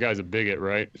agreement that guy's a bigot,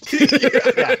 right? He's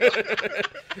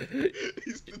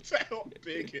the town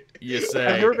bigot. You say.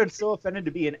 I've never been so offended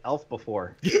to be an elf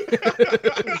before.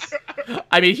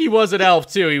 I mean, he was an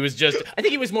elf too. I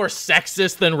think he was more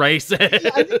sexist than racist.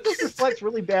 Yeah, I think this reflects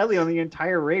really badly on the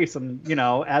entire race. And,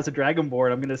 as a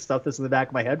Dragonborn, I'm going to stuff this in the back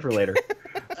of my head for later.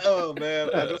 Oh, man.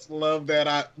 I just love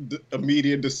that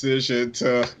immediate decision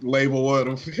to label one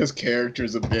of his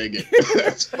characters a bigot.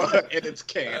 That's fun. And it's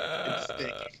canon. It's sticky.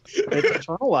 It's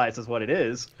internalized is what it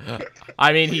is.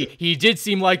 I mean, he did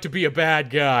seem like to be a bad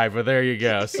guy, but there you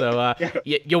go. So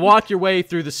you walk your way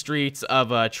through the streets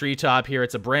of Treetop here.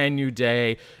 It's a brand new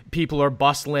day. People are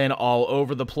bustling all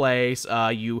over the place.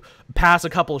 You pass a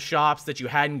couple shops that you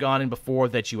hadn't gone in before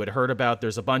that you had heard about.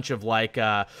 There's a bunch of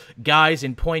guys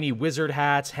in pointy wizard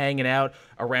hats hanging out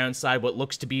around what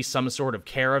looks to be some sort of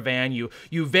caravan. You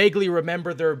vaguely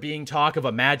remember there being talk of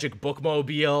a magic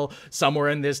bookmobile somewhere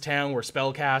in this town where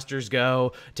spellcasters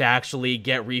go to actually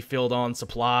get refilled on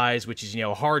supplies, which is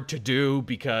hard to do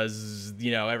because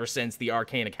ever since the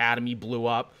Arcane Academy blew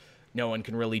up, no one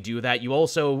can really do that. You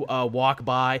also walk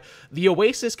by the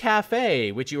Oasis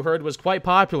Cafe, which you heard was quite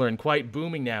popular and quite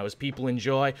booming now as people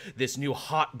enjoy this new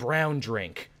hot brown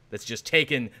drink that's just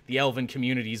taken the elven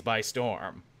communities by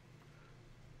storm.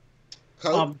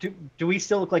 Do we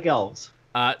still look like elves?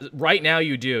 Right now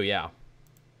you do, yeah.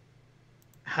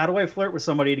 How do I flirt with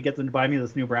somebody to get them to buy me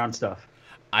this new brown stuff?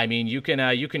 I mean, you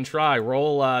can try.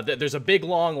 Roll, there's a big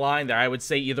long line there. I would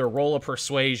say either roll a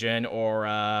persuasion or,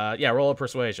 roll a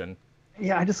persuasion.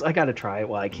 Yeah, I gotta try it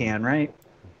while I can, right?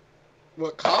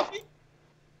 What, coffee?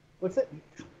 What's it?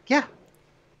 Yeah.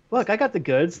 Look, I got the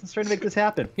goods. Let's try to make this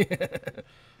happen.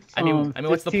 I mean,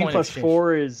 what's the 15 point? plus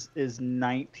 4 is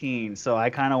 19, so I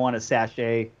kind of want to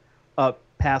sashay up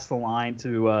past the line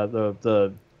to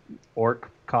the orc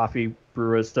coffee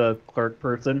barista clerk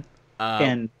person.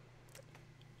 And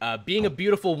being a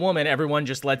beautiful woman, everyone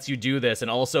just lets you do this,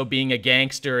 and also being a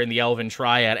gangster in the Elven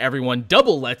Triad, everyone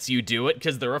double lets you do it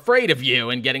because they're afraid of you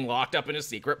and getting locked up in a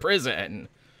secret prison.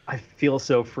 I feel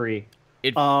so free.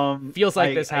 It feels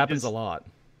like this happens a lot.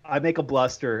 I make a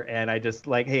bluster, and I just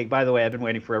like, hey, by the way, I've been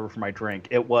waiting forever for my drink.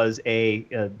 It was a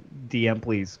DM,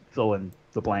 please fill in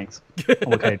the blanks on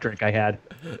what kind of drink I had.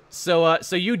 So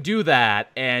you do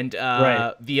that, and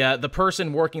Right. the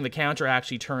person working the counter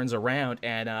actually turns around,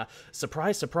 and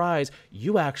surprise, surprise,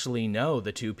 you actually know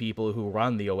the two people who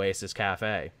run the Oasis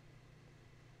Cafe.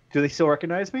 Do they still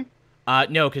recognize me?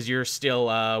 No, because you're still,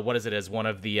 as one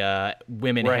of the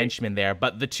women Right. henchmen there.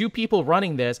 But the two people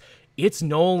running this, it's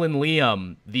Noel and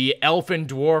Liam, the elfin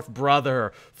dwarf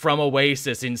brother from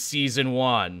Oasis in Season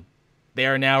 1. They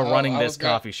are now running this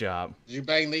coffee shop. Did you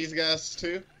bang these guys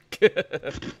too?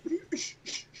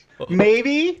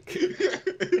 Maybe.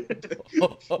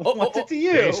 What's it to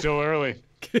you? It's still early.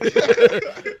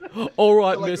 All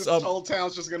right, Like miss. this whole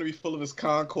town's just gonna be full of his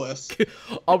conquests.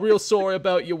 I'm real sorry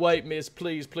about your wait, miss.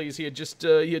 Please, here, just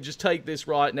take this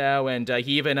right now. And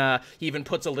he even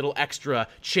puts a little extra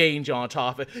change on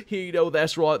top of it. Here,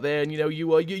 that's right there. And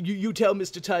you tell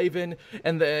Mr. Taven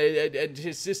and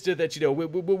his sister that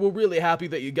we're really happy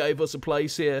that you gave us a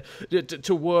place here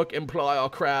to work and ply our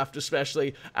craft,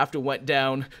 especially after went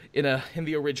down in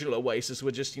the original Oasis.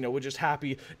 We're just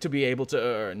happy to be able to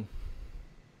earn.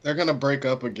 They're gonna break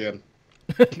up again.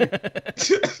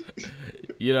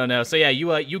 You don't know. So yeah,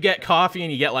 you get coffee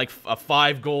and you get like a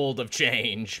 5 gold of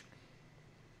change.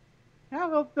 Yeah,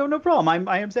 well, no problem.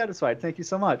 I am satisfied. Thank you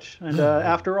so much. And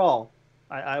after all,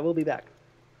 I will be back.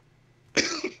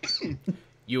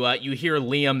 You hear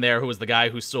Liam there, who was the guy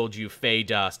who sold you Fey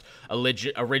Dust,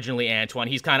 originally Antoine.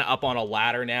 He's kind of up on a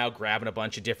ladder now, grabbing a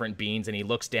bunch of different beans, and he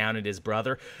looks down at his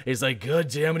brother. He's like, God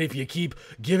damn it, if you keep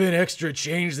giving extra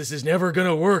change, this is never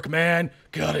gonna work, man.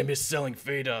 God, I miss selling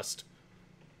Fey Dust.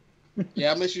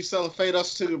 Yeah, I miss you selling Fade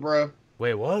Us too, bro.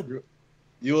 Wait, what?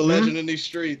 You a legend in these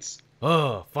streets.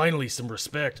 Oh, finally some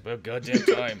respect. About goddamn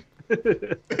time.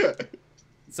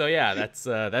 So yeah,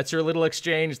 that's your little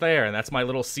exchange there, and that's my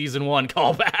little Season 1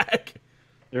 callback.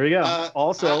 There you go.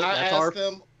 Also, I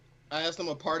that's asked them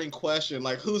a parting question,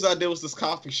 like, whose idea was this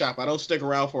coffee shop? I don't stick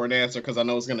around for an answer because I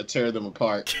know it's gonna tear them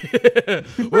apart.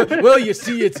 well, you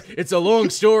see, it's a long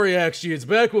story actually. It's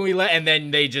back when we and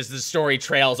then the story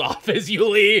trails off as you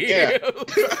leave. Yeah.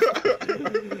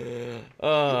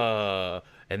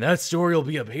 And that story will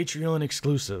be a Patreon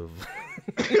exclusive.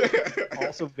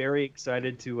 Also very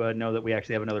excited to know that we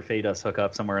actually have another Fade Us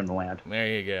hookup somewhere in the land. There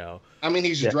you go. I mean,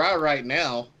 he's dry right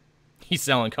now. He's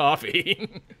selling coffee.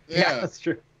 Yeah, that's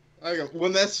true.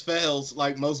 When this fails,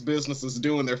 like most businesses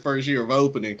do in their first year of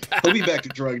opening, he'll be back to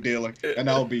drug dealing, and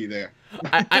I'll be there.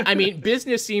 I mean,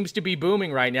 business seems to be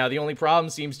booming right now. The only problem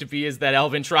seems to be is that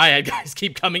Elven Triad guys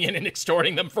keep coming in and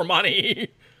extorting them for money.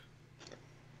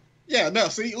 Yeah, no,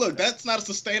 see, look, that's not a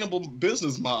sustainable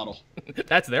business model.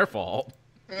 That's their fault.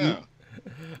 Yeah.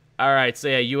 All right, so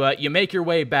yeah, you make your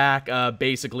way back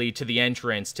basically to the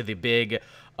entrance to the big,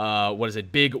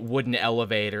 big wooden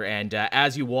elevator, and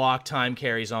as you walk, time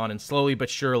carries on, and slowly but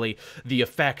surely, the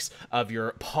effects of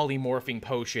your polymorphing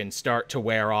potion start to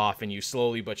wear off, and you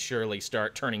slowly but surely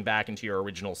start turning back into your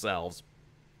original selves.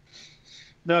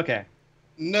 Okay.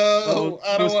 No,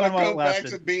 I don't want to go back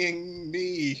lasted. to being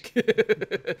me.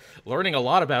 Learning a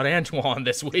lot about Antoine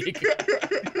this week.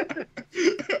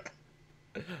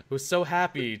 Was so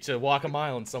happy to walk a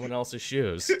mile in someone else's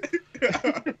shoes.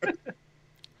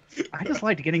 I just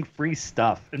liked getting free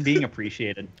stuff and being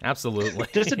appreciated. Absolutely.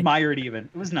 Just admired even.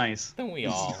 It was nice. Don't we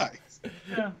all? Nice.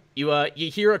 Yeah. You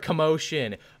hear a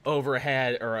commotion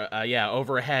overhead,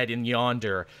 overhead in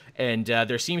yonder, and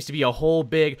there seems to be a whole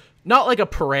big, not like a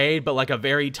parade, but like a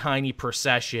very tiny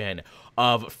procession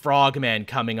of frogmen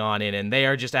coming on in, and they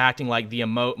are just acting like the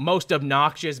most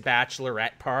obnoxious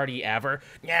bachelorette party ever.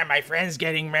 Yeah, my friend's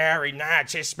getting married. Nah,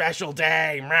 it's his special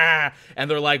day. Nah. And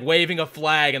they're like waving a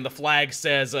flag, and the flag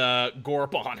says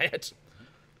Gorp on it.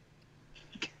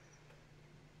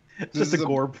 Just a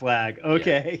Gorb flag.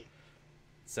 Okay. Yeah.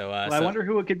 So, I wonder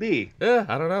who it could be.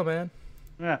 I don't know, man.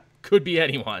 Yeah. Could be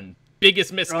anyone.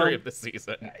 biggest mystery of the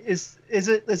season. Is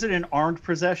it an armed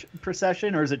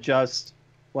procession, or is it just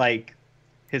like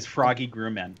his froggy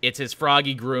groom men? It's his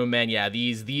froggy groom men. Yeah,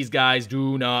 these guys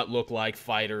do not look like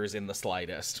fighters in the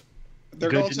slightest. They're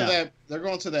going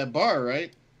to that bar,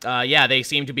 right? Yeah, they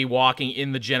seem to be walking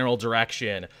in the general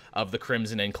direction of the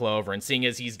Crimson and Clover. And seeing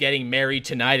as he's getting married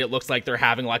tonight, it looks like they're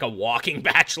having like a walking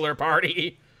bachelor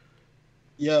party.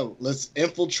 Yo, let's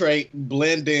infiltrate,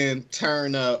 blend in,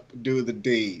 turn up, do the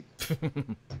deed.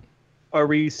 Are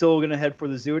we still going to head for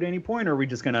the zoo at any point, or are we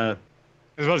just going to...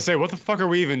 I was about to say, what the fuck are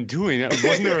we even doing?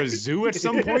 Wasn't there a zoo at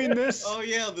some point in this? Oh,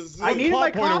 yeah, the zoo. I needed my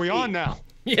What point coffee. are we on now?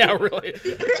 Yeah, really.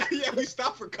 Yeah, we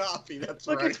stopped for coffee. That's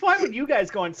Look, right. it's fine when you guys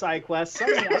go on side quests.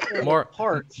 Suddenly I feel More-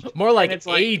 parts. More like It's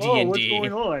like, AD&D. oh, what's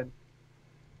going on?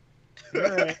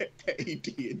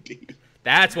 AD&D.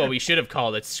 That's what we should have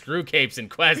called it. Screw capes and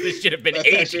quests. This should have been That's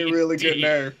AD&D. actually a really good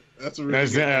nerve. That's a really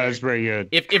good nerve. That's pretty good.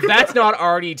 If that's not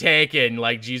already taken,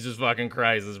 like, Jesus fucking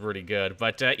Christ, is pretty good.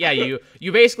 But yeah,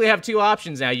 you basically have two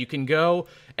options now. You can go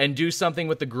and do something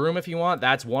with the groom if you want.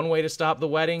 That's one way to stop the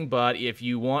wedding. But if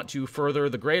you want to further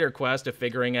the greater quest of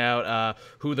figuring out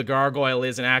who the gargoyle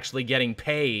is and actually getting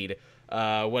paid,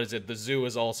 what is it? The zoo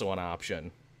is also an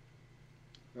option.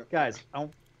 Guys,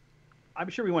 I'm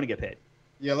sure we want to get paid.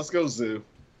 Yeah, let's go zoo.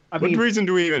 I What mean, reason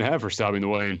do we even have for stopping the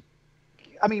wedding?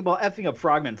 well, effing up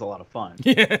frogmen's a lot of fun.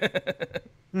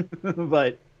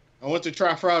 But I want to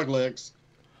try frog legs.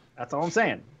 that's all I'm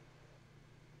saying.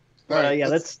 All right, Yeah,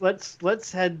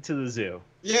 let's head to the zoo.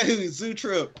 Yeah, zoo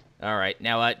trip. All right.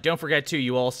 Now, don't forget, too,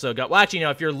 you also got... Well, actually, no,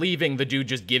 if you're leaving, the dude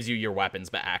just gives you your weapons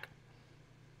back.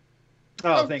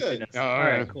 Oh, Oh, thank good. goodness. Oh, All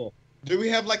right, cool. Do we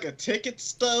have like a ticket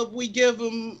stub we give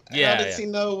him? Yeah, How does he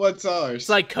know what's ours? It's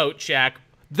like coat check.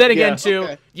 Then again, Yeah. too,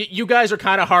 Okay. you guys are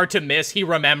kind of hard to miss. He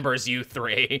remembers you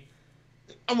three.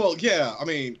 Oh, well, yeah. I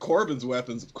mean, Corbin's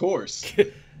weapons, of course.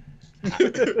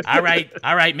 All right,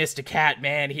 Mr.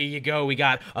 Catman, here you go. We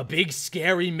got a big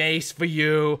scary mace for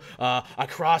you, a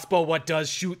crossbow what does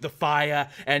shoot the fire,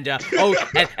 and you,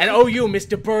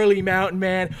 Mr. Burly Mountain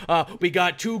Man, we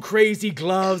got two crazy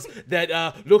gloves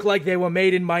that look like they were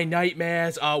made in my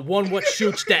nightmares. One what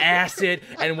shoots the acid,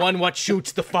 and one what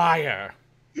shoots the fire.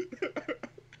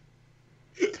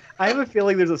 I have a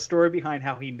feeling there's a story behind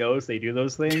how he knows they do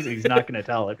those things, and he's not going to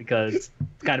tell it because it's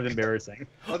kind of embarrassing.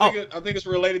 I think it's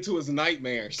related to his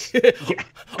nightmares.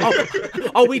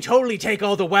 We totally take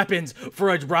all the weapons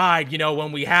for a ride,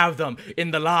 when we have them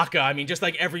in the locker. I mean, just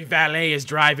like every valet is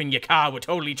driving your car, we're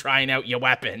totally trying out your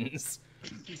weapons.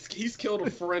 He's killed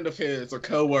a friend of his, a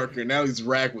coworker. Now he's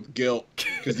racked with guilt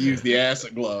because he used the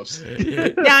acid gloves.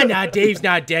 Nah, Dave's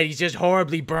not dead. He's just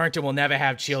horribly burnt and will never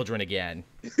have children again.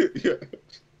 Yeah.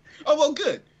 Oh, well,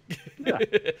 good. Yeah.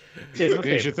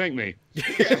 You should thank me.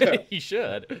 Yeah. He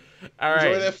should. All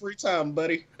Enjoy right. that free time,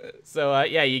 buddy. So,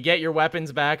 yeah, you get your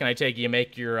weapons back, and I take it you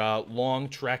make your long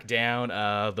trek down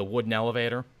the wooden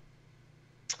elevator.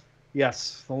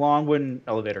 Yes, the long wooden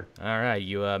elevator. All right,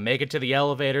 you make it to the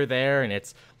elevator there, and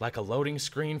it's like a loading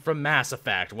screen from Mass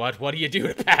Effect. What do you do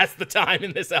to pass the time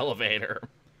in this elevator?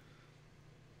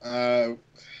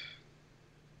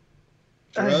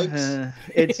 Drugs?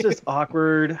 It's just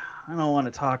awkward. I don't want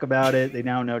to talk about it. They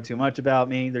now know too much about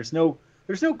me. There's no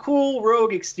cool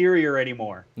rogue exterior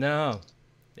anymore. No.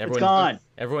 It's gone.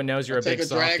 Everyone knows you're a big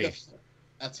softie.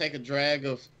 I take a drag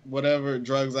of whatever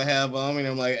drugs I have on me, and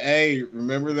I'm like, hey,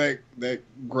 remember that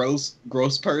gross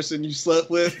person you slept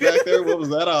with back there? What was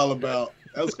that all about?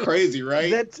 That was crazy,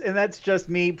 right? That's just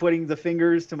me putting the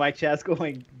fingers to my chest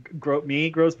going,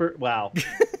 gross person? Wow.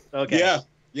 Okay.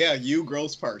 Yeah, you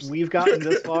gross person. We've gotten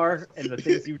this far, and the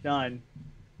things you've done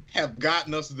have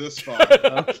gotten us this far. Okay.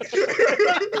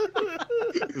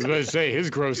 I was about to say, his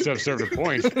gross stuff served a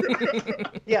point.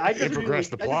 Yeah,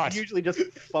 I usually just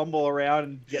fumble around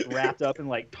and get wrapped up in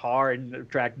like tar and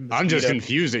attract mosquitoes. I'm just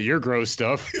confused at your gross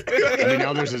stuff. I mean,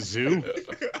 now there's a zoo.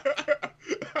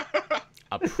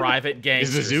 A private gangster.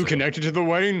 Is the zoo connected to the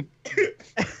wedding?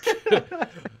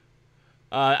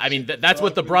 I mean, that's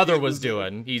what the brother was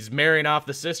doing. He's marrying off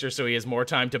the sister so he has more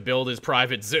time to build his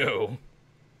private zoo.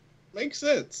 Makes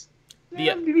sense.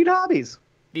 Yeah, you need hobbies.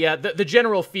 The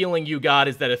general feeling you got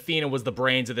is that Athena was the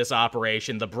brains of this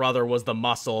operation, the brother was the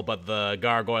muscle, but the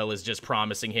gargoyle is just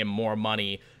promising him more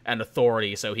money and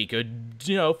authority so he could,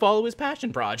 follow his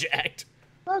passion project.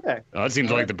 Okay. Oh, that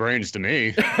seems like the brains to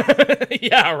me.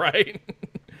 Yeah, right.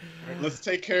 Let's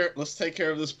take care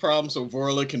of this problem so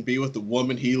Vorlin can be with the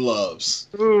woman he loves.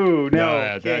 Ooh,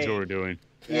 no. That's what we're doing.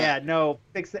 Yeah, no.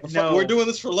 Fix it. No. We're doing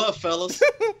this for love, fellas.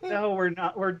 No, we're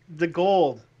not. We're the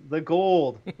gold. The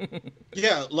gold.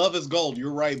 Yeah, love is gold.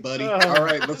 You're right, buddy. All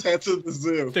right, let's head to the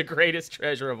zoo. The greatest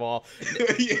treasure of all.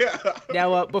 Yeah.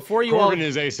 Now, before you Corbin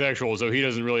is asexual, so he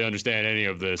doesn't really understand any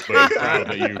of this, but he's proud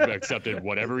that you've accepted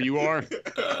whatever you are.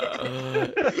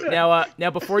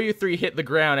 Now, before you three hit the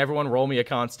ground, everyone roll me a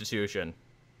Constitution.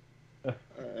 All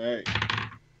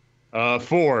right.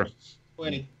 4.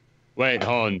 20. Wait,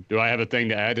 hold on. Do I have a thing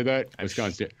to add to that?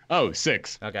 Oh,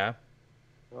 6. Okay.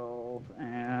 12,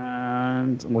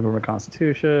 and I'm looking for my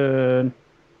Constitution.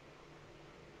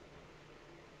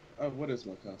 What is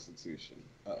my Constitution?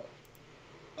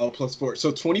 Oh, plus 4.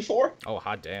 So 24? Oh,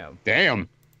 hot damn. Damn.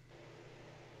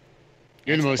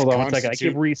 You're the most Hold on 1 second. I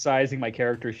keep resizing my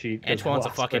character sheet. Antoine's a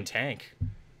fucking tank.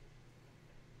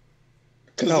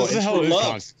 No, what the hell is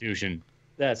Constitution?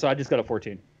 Yeah, so I just got a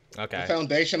 14. Okay. The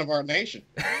foundation of our nation.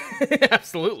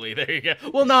 Absolutely. There you go.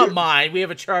 Well, not mine. We have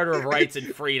a Charter of Rights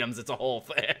and Freedoms. It's a whole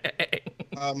thing.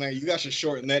 Oh man, you guys should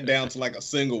shorten that down to like a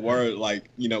single word, like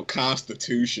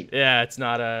Constitution. Yeah, it's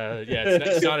not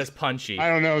it's not as punchy. I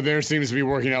don't know. Theirs seems to be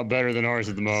working out better than ours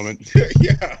at the moment.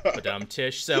 Yeah.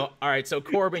 Tish. So, all right. So,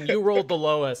 Corbin, you rolled the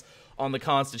lowest on the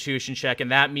Constitution check, and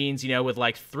that means with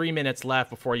like 3 minutes left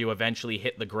before you eventually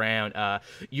hit the ground,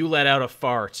 you let out a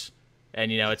fart. And,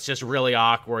 it's just really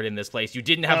awkward in this place. You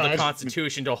didn't have the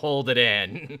Constitution to hold it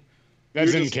in.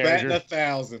 That's You're in just character. batting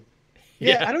 1,000.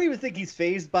 Yeah, I don't even think he's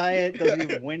phased by it. Doesn't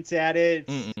even wince at it.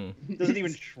 Doesn't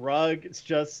even shrug. It's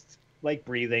just like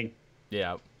breathing.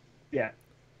 Yeah. Yeah.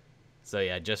 So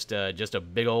yeah, just a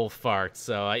big old fart.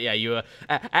 So yeah, you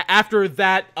after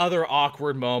that other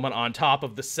awkward moment, on top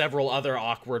of the several other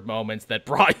awkward moments that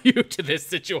brought you to this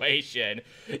situation,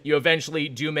 you eventually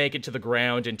do make it to the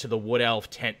ground and to the Wood Elf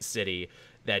tent city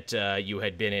that you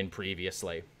had been in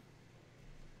previously.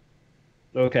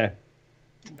 Okay.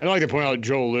 I'd like to point out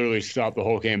Joel literally stopped the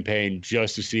whole campaign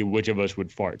just to see which of us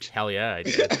would fart. Hell yeah, I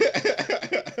did.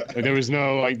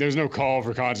 Like, there's no call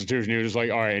for Constitution. He was just like,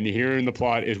 all right, and here in the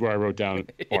plot is where I wrote down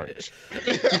fart.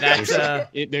 That's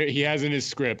he has in his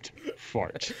script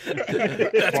fart.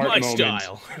 That's fart my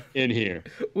style. In here.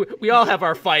 We all have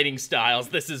our fighting styles.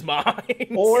 This is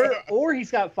mine. Or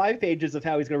he's got 5 pages of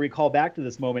how he's going to recall back to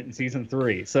this moment in season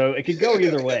 3. So it could go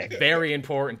either way. Very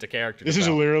important to character This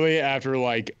development. is literally after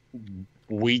like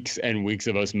weeks and weeks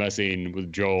of us messing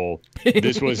with Joel.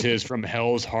 This was his from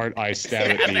hell's heart I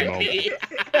stab at thee moment.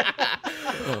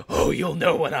 Oh, you'll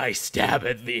know when I stab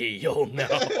at thee. You'll know.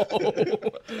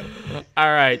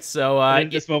 All right, so in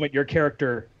this moment, your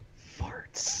character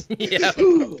farts. Yeah.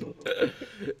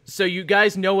 So you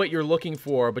guys know what you're looking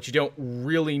for, but you don't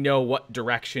really know what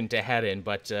direction to head in.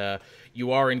 But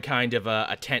you are in kind of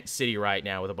a tent city right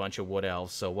now with a bunch of wood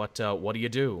elves. So what do you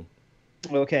do?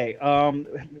 Okay.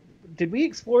 Did we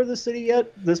explore the city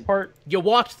yet? This part? You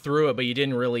walked through it, but you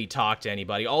didn't really talk to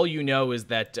anybody. All you know is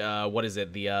that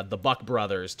the Buck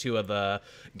brothers, 2 of the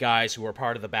guys who were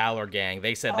part of the Balor gang,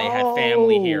 they said they had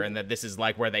family here and that this is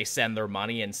like where they send their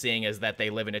money. And seeing as that they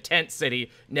live in a tent city,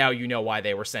 now you know why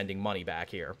they were sending money back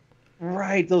here.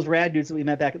 Right, those rad dudes that we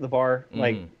met back at the bar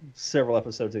like several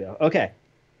episodes ago. Okay.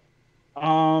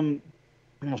 Well,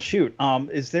 shoot.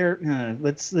 Is there?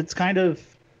 Let's kind of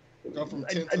go from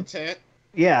tent to tent.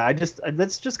 Yeah,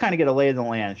 let's just kind of get a lay of the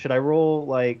land. Should I roll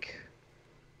like?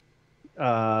 You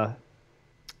can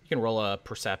roll a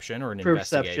perception or an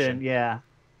investigation. Yeah.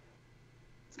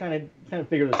 Let's kind of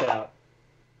figure this out.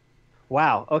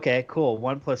 Wow. Okay. Cool.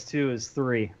 1 + 2 is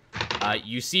 3.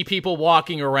 You see people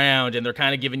walking around, and they're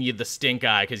kind of giving you the stink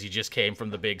eye because you just came from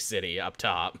the big city up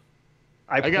top.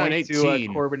 I got an point to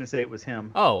 18. Corbin and say it was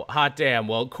him. Oh, hot damn.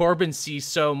 Well, Corbin sees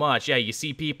so much. Yeah, you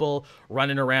see people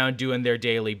running around doing their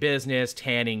daily business,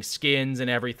 tanning skins and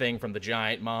everything from the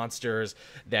giant monsters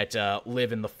that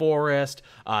live in the forest.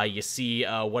 You see,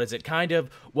 kind of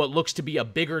what looks to be a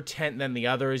bigger tent than the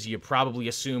others. You probably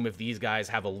assume if these guys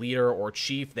have a leader or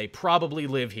chief, they probably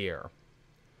live here.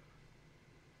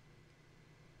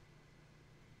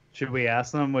 Should we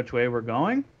ask them which way we're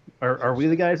going? Are we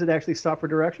the guys that actually stop for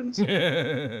directions?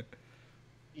 Yeah,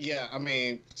 I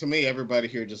mean, to me, everybody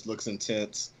here just looks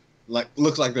intense.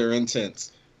 Looks like they're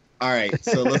intense. All right,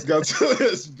 so let's go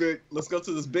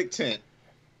to this big tent.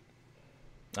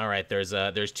 All right,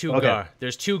 there's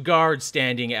two guards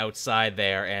standing outside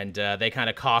there, and they kind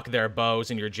of cock their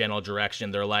bows in your general direction.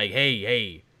 They're like,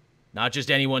 "Hey, not just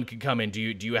anyone can come in. Do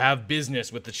you have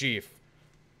business with the chief?"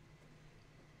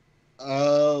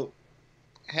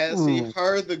 Has he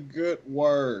heard the good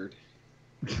word?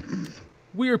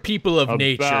 We're people of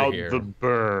nature here. About the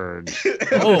bird.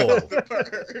 Oh,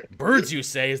 birds, you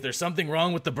say? Is there something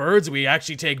wrong with the birds? We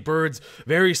actually take birds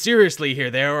very seriously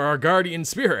here. They are our guardian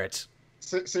spirit.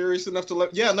 Serious enough to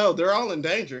let? Yeah, no, they're all in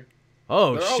danger.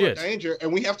 Oh, They're all shit. in danger,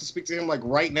 and we have to speak to him, like,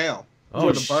 right now. Oh,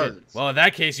 For the shit. birds. Well, in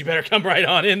that case, you better come right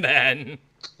on in then.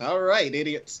 All right,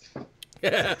 idiots.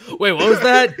 Wait, what was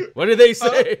that? What did they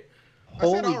say? I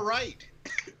said all right.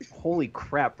 Holy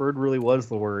crap, bird really was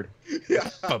the word.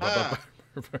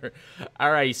 All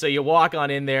right, so you walk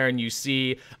on in there and you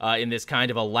see in this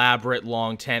kind of elaborate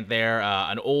long tent there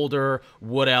an older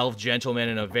wood elf gentleman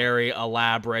in a very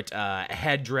elaborate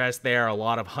headdress there, a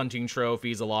lot of hunting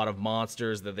trophies, a lot of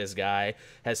monsters that this guy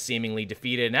has seemingly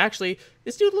defeated. And actually,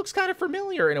 this dude looks kind of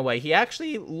familiar in a way. He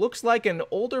actually looks like an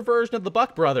older version of the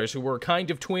Buck brothers, who were kind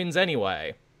of twins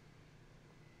anyway.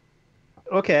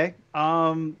 Okay,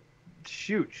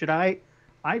 shoot, should I'm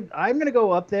gonna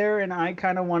go up there and I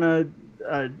kind of want to.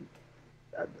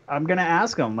 I'm gonna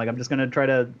ask him. Like, I'm just gonna try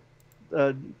to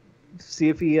see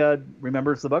if he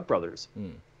remembers the Buck brothers.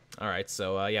 All right,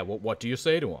 so yeah, what do you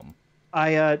say to him?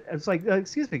 I was like,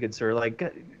 excuse me, good sir.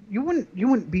 Like, you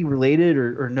wouldn't be related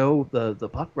or know the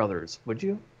Buck brothers, would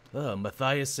you?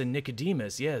 Matthias and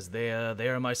Nicodemus. Yes, they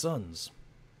are my sons.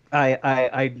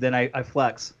 I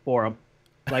flex for them,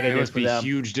 like I There did must for be them.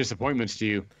 huge disappointments to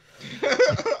you.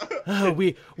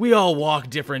 We all walk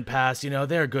different paths,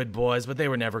 they're good boys, but they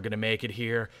were never gonna make it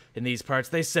here in these parts.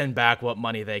 They send back what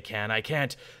money they can. I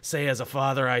can't say as a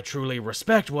father I truly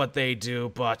respect what they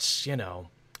do, but,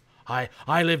 I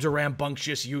lived a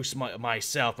rambunctious youth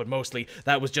myself, but mostly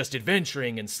that was just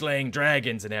adventuring and slaying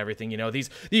dragons and everything,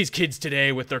 these kids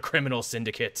today with their criminal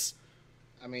syndicates.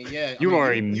 I mean, yeah. You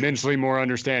are immensely more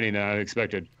understanding than I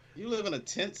expected. You live in a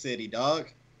tent city, dog.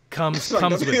 Comes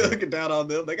Don't with be it. looking down on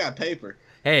them. They got paper.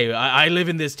 Hey, I live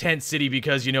in this tent city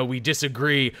because, we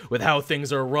disagree with how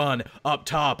things are run up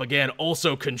top. Again,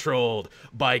 also controlled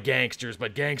by gangsters,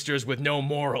 but gangsters with no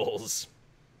morals.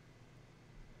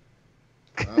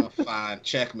 Oh, fine.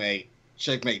 Checkmate.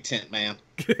 Checkmate, tent man.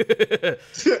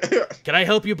 Can I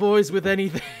help you boys with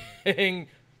anything?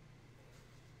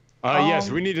 Yes,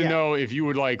 we need to know if you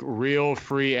would like real,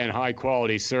 free, and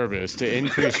high-quality service to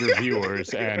increase your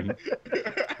viewers. And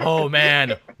oh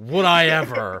man, would I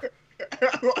ever?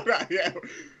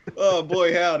 Oh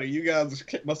boy, howdy! You guys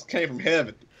must have came from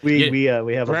heaven. We have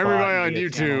for a everybody on bot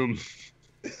YouTube,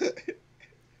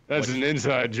 that's an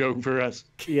inside joke for us.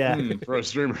 Yeah. For us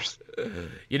streamers.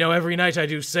 Every night I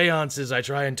do seances. I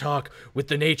try and talk with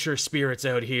the nature spirits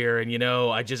out here, and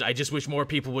I just wish more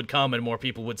people would come and more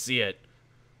people would see it.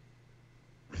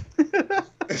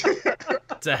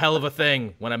 It's a hell of a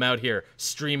thing when I'm out here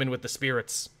streaming with the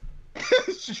spirits.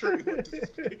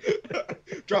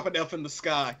 Drop an elf in the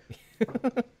sky.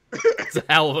 It's a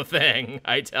hell of a thing,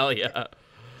 I tell you.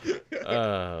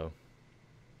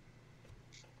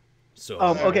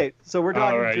 Okay, so we're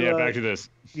talking. All right, to, back to this.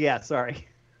 Yeah, sorry.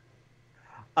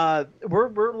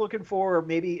 We're looking for,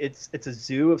 maybe it's a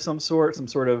zoo of some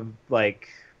sort of like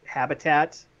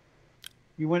habitat.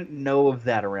 You wouldn't know of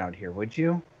that around here, would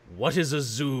you? What is a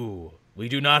zoo? We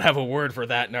do not have a word for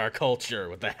that in our culture.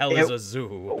 What the hell is a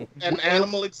zoo? An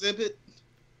animal exhibit?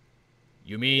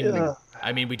 You mean,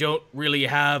 we don't really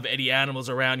have any animals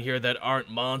around here that aren't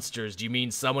monsters. Do you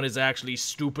mean someone is actually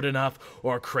stupid enough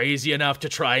or crazy enough to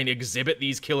try and exhibit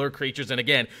these killer creatures? And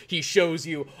again, he shows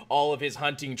you all of his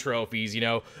hunting trophies,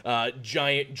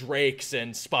 giant drakes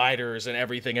and spiders and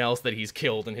everything else that he's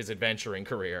killed in his adventuring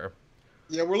career.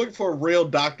 Yeah, we're looking for a real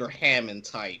Dr. Hammond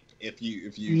type. If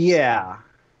you. Yeah.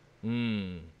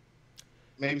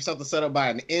 Maybe something set up by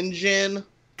an engine.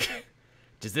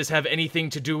 Does this have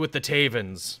anything to do with the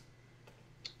Tavens?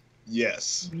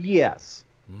 Yes. Yes.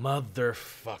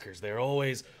 Motherfuckers. They're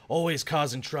always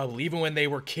causing trouble. Even when they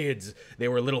were kids, they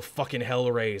were little fucking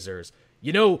hellraisers.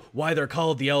 You know why they're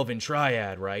called the Elven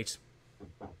Triad, right?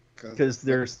 Because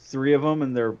there's 3 of them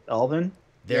and they're elven?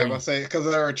 Yeah, I'm going to say, because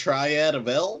they're a triad of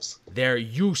elves? There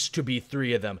used to be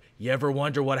 3 of them. You ever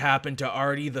wonder what happened to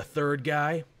Artie, the 3rd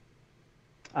guy?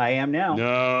 I am now.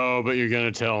 No, but you're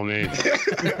going to tell me.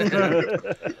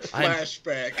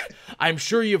 Flashback. I'm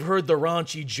sure you've heard the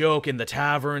raunchy joke in the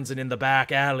taverns and in the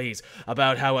back alleys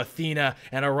about how Athena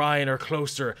and Orion are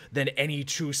closer than any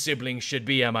 2 siblings should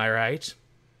be, am I right?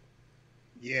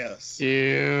 Yes.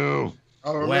 Ew.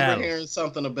 I remember hearing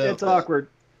something about It's awkward.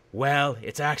 Well,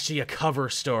 it's actually a cover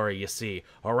story, you see.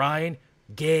 Orion,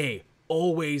 gay,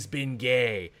 always been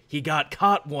gay. He got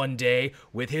caught one day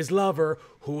with his lover,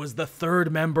 who was the 3rd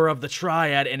member of the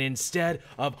triad, and instead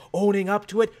of owning up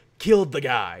to it, killed the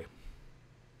guy.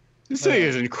 This thing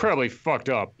is incredibly fucked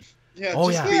up. Yeah,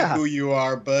 be who you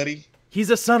are, buddy. He's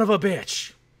a son of a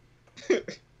bitch.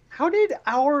 how did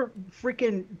our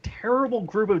freaking terrible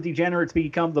group of degenerates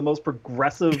become the most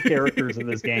progressive characters in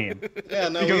this game? Yeah,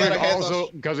 no,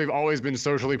 because we've always been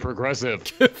socially progressive.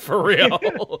 For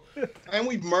real. And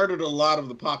we've murdered a lot of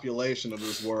the population of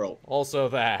this world. Also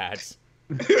that.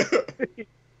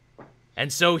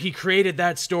 And so he created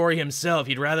that story himself.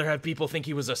 He'd rather have people think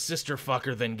he was a sister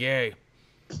fucker than gay.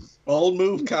 Old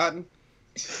move, Cotton.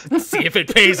 See if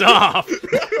it pays off.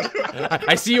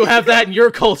 I see you have that in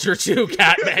your culture too,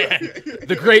 Catman.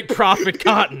 The great prophet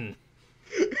Cotton.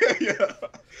 Yeah.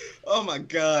 Oh my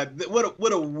God!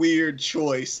 What a weird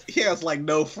choice. He has like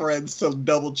no friends to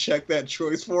double check that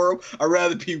choice for him. I'd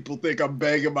rather people think I'm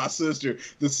banging my sister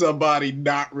than somebody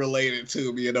not related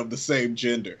to me and of the same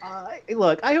gender.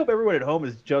 Look, I hope everyone at home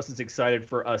is just as excited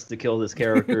for us to kill this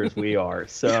character as we are.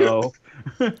 So,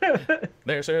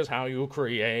 this is how you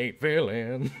create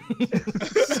villain.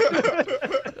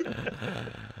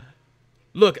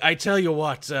 Look, I tell you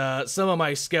what, some of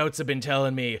my scouts have been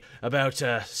telling me about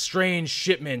strange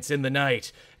shipments in the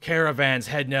night, caravans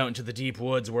heading out into the deep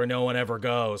woods where no one ever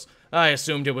goes. I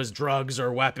assumed it was drugs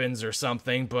or weapons or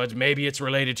something, but maybe it's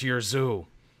related to your zoo.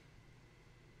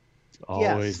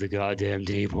 Always the goddamn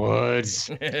deep woods.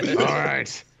 All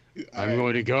right, I'm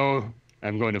going to go.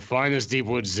 I'm going to find this deep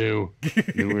woods zoo,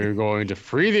 and we're going to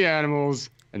free the animals.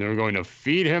 And then we're going to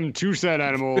feed him 2 said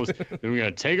animals. Then we're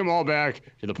going to take them all back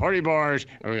to the party barge.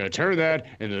 And we're going to turn that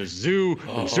into the zoo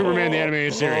from Superman the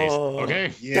Animated Series.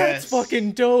 Okay? Yes. That's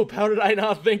fucking dope. How did I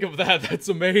not think of that? That's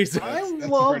amazing. I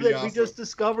love that we just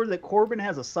discovered that Corbin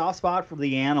has a soft spot for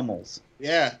the animals.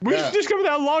 Yeah. We discovered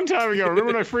that a long time ago. Remember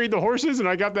when I freed the horses and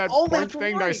I got that punch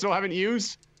thing that I still haven't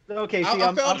used? Okay, see, I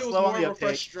felt I'm it was slow more on of the a uptake.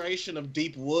 frustration of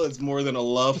deep woods more than a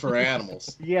love for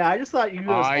animals. Yeah, I just thought you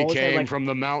guys I always had, came like, from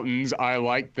the mountains. I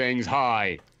like things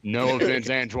high. No offense,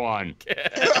 Antoine.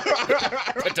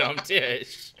 Dumb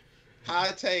dish.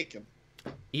 High taken.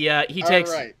 Yeah, he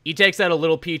takes out a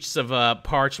little piece of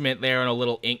parchment there and a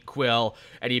little ink quill,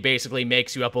 and he basically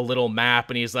makes you up a little map,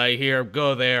 and he's like, here,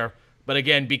 go there. But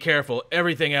again, be careful.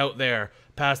 Everything out there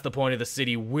past the point of the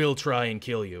city will try and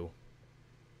kill you.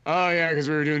 Oh, yeah, because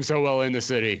we were doing so well in the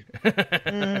city.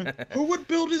 Who would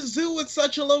build a zoo at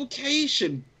such a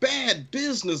location? Bad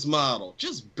business model.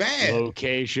 Just bad.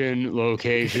 Location.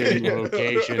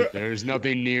 There's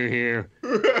nothing near here.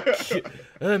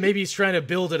 Maybe he's trying to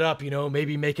build it up,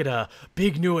 maybe make it a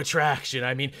big new attraction.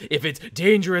 I mean, if it's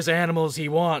dangerous animals he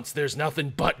wants, there's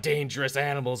nothing but dangerous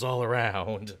animals all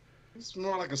around. It's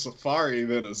more like a safari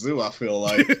than a zoo, I feel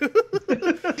like.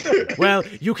 Well,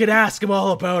 you can ask him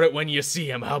all about it when you see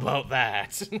him. How about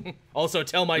that? Also,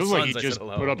 tell my sons like I he said just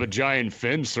hello. put up a giant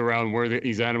fence around where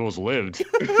these animals lived.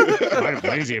 I'm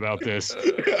lazy about this.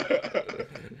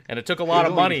 And it took a lot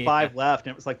of money. 5 left,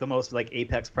 and it was like the most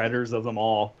apex predators of them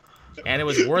all. And it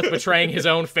was worth betraying his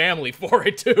own family for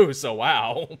it, too, so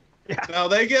wow. Yeah. Now,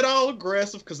 they get all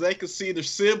aggressive because they can see their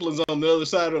siblings on the other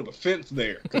side of the fence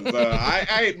there. Because I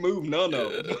ain't moved none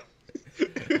of them.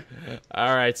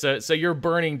 All right, so you're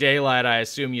burning daylight. I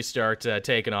assume you start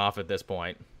taking off at this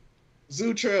point.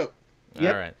 Zoo trip.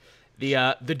 Yep. All right.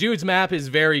 The dude's map is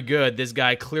very good. This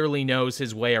guy clearly knows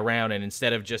his way around, and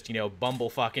instead of just,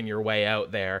 bumblefucking your way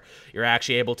out there, you're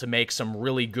actually able to make some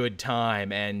really good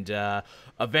time. And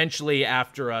eventually,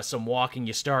 after some walking,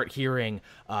 you start hearing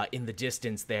in the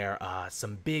distance there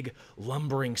some big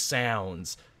lumbering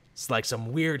sounds. It's like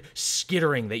some weird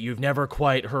skittering that you've never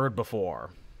quite heard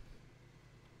before.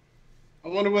 I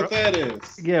wonder what that is.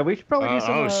 Yeah, we should probably do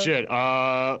some... Oh, shit.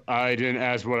 I didn't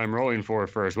ask what I'm rolling for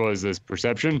first. What is this,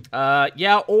 perception?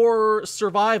 Yeah, or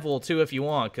survival, too, if you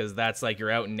want, because that's like you're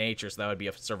out in nature, so that would be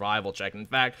a survival check. In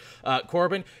fact,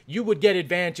 Corbin, you would get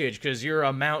advantage because you're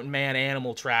a mountain man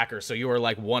animal tracker, so you are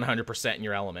like 100% in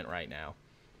your element right now.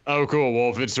 Oh, cool.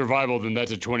 Well, if it's survival, then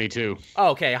that's a 22.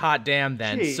 Okay, hot damn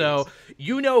then. Jeez. So,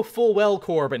 you know full well,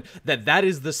 Corbin, that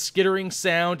is the skittering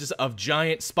sound of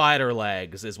giant spider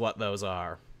legs is what those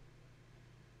are.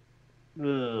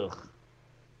 Ugh.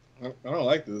 I don't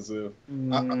like this zoo.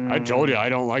 I told you, I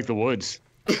don't like the woods.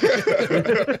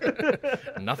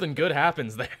 Nothing good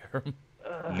happens there.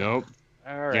 Nope.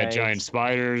 All right. Got giant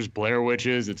spiders, Blair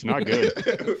witches. It's not good.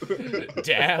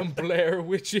 Damn Blair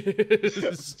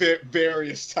witches.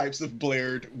 Various types of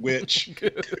Blaired witch.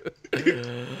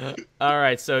 All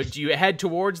right, so do you head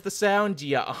towards the sound? Do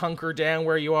you hunker down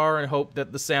where you are and hope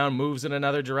that the sound moves in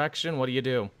another direction? What do you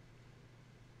do?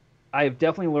 I've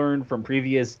definitely learned from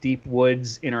previous deep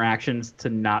woods interactions to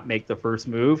not make the first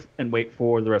move and wait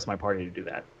for the rest of my party to do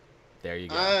that. There you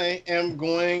go. I am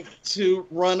going to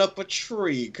run up a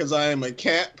tree because I am a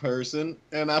cat person,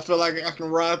 and I feel like I can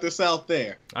ride this out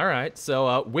there. All right,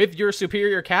 so with your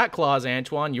superior cat claws,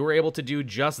 Antoine, you were able to do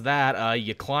just that.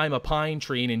 You climb a pine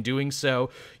tree, and in doing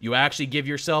so, you actually give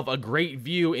yourself a great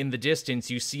view in the distance.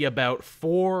 You see about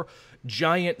 4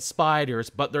 giant spiders,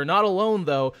 but they're not alone,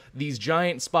 though. These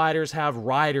giant spiders have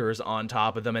riders on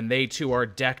top of them, and they too are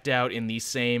decked out in these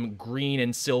same green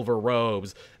and silver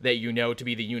robes that you know to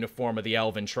be the uniform of the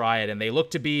Elven Triad, and they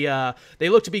look to be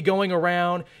going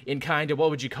around in kind of, what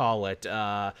would you call it?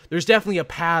 There's definitely a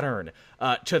pattern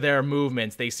to their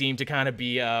movements. They seem to kind of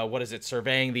be,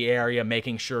 surveying the area,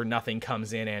 making sure nothing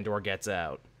comes in and or gets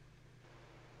out.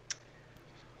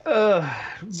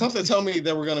 Something told me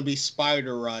there were going to be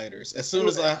spider riders. As soon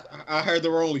as I heard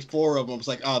there were only 4 of them, I was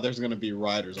like, oh, there's going to be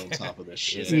riders on top of this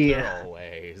shit. Isn't there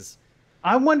always?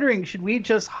 I'm wondering, should we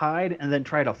just hide and then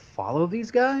try to follow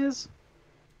these guys?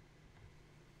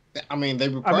 I mean, they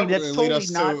would probably that's lead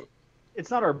us to... It's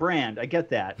not our brand, I get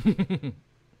that.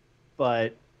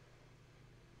 But...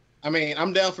 I mean,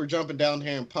 I'm down for jumping down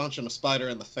here and punching a spider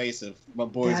in the face if my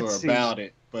boys are about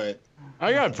it, but...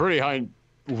 I got a pretty high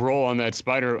roll on that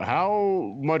spider.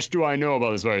 How much do I know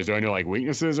about the spiders? Do I know, like,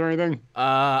 weaknesses or anything?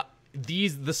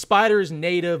 The spiders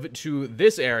native to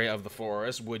this area of the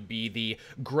forest would be the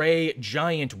gray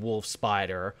giant wolf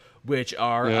spider, which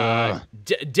are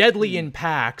deadly in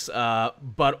packs,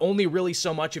 but only really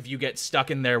so much if you get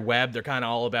stuck in their web. They're kind of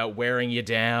all about wearing you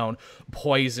down,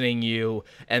 poisoning you,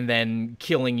 and then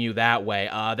killing you that way.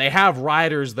 They have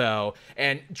riders, though,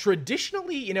 and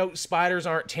traditionally, you know, spiders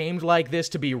aren't tamed like this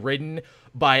to be ridden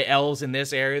by elves in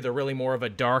this area. They're really more of a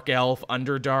dark elf,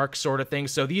 underdark sort of thing.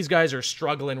 So these guys are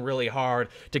struggling really hard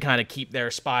to kind of keep their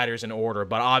spiders in order.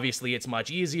 But obviously it's much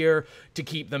easier to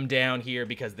keep them down here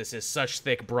because this is such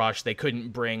thick brush. They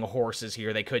couldn't bring horses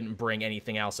here. They couldn't bring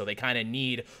anything else. So they kind of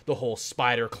need the whole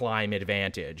spider climb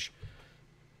advantage.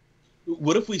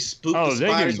 What if we spook the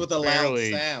spiders with a loud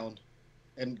sound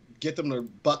and get them to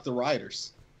buck the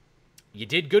riders? You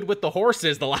did good with the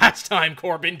horses the last time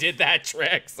Corbin did that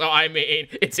trick, so I mean,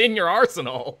 it's in your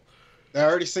arsenal. I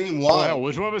already seen one. Oh, hell,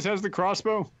 which one of us has the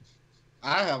crossbow?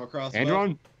 I have a crossbow.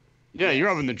 Andron? Yeah, you're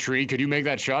up in the tree. Could you make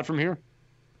that shot from here?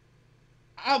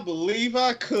 I believe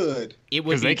I could.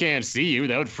 Because they can't see you.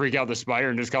 That would freak out the spider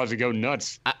and just cause it to go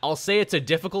nuts. I'll say it's a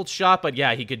difficult shot, but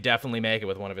yeah, he could definitely make it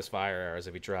with one of his fire arrows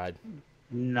if he tried.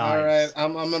 Nice. All right,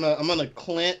 I'm gonna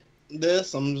Clint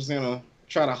this. I'm just gonna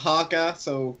try to Hawkeye.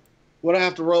 So, would I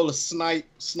have to roll a snipe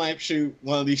shoot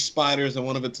one of these spiders and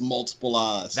one of its multiple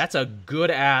eyes? That's a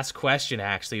good-ass question,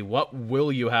 actually. What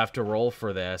will you have to roll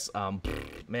for this?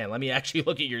 Man, let me actually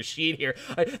look at your sheet here.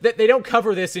 They don't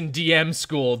cover this in DM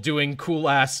school, doing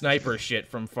cool-ass sniper shit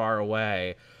from far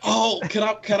away. Oh,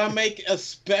 can I make a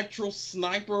spectral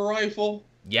sniper rifle?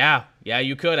 Yeah,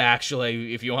 you could,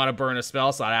 actually, if you want to burn a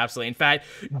spell slot, absolutely. In fact,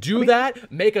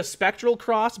 that, make a spectral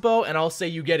crossbow, and I'll say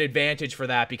you get advantage for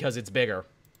that because it's bigger.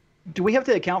 Do we have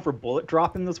to account for bullet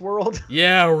drop in this world?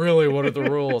 Yeah, really, what are the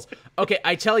rules? Okay,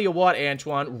 I tell you what,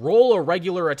 Antoine, roll a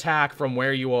regular attack from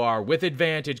where you are with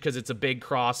advantage because it's a big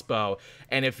crossbow.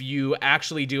 And if you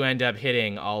actually do end up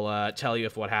hitting, I'll tell you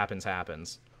if what happens.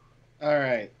 All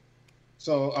right.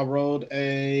 So I rolled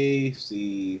that's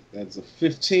a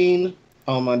 15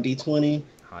 on my D20.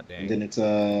 Hot dang. And then it's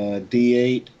a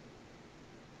D8.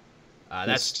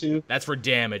 That's for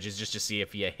damage, is just to see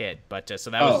if you hit. But so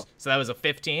that was a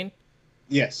 15.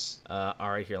 Yes. All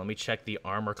right, here. Let me check the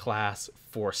armor class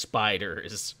for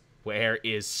spiders. Where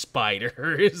is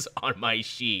spiders on my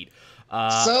sheet?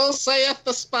 So saith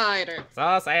the spider.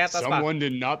 Someone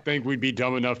did not think we'd be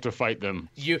dumb enough to fight them.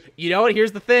 You know what?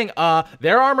 Here's the thing.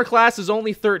 Their armor class is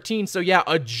only 13, so yeah,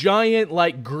 a giant,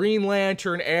 like, Green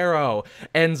Lantern arrow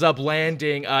ends up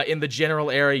landing in the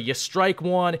general area. You strike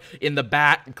one in the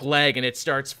back leg, and it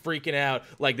starts freaking out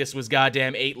like this was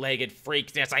goddamn 8-legged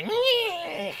freak. It's like...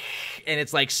 And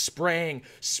it's like spraying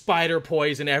spider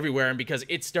poison everywhere, and because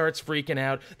it starts freaking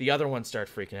out, the other ones start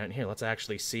freaking out. And here, let's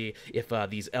actually see if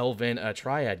these Elven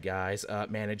Triad guys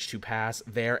manage to pass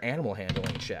their animal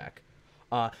handling check.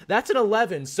 That's an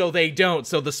 11, so they don't.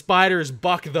 So the spiders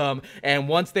buck them, and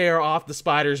once they are off the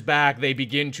spider's back, they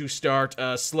begin to start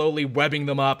slowly webbing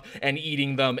them up and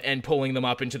eating them and pulling them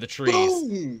up into the trees.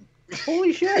 Boom!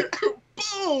 Holy shit!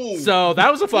 Boom! So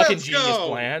that was a fucking genius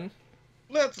plan.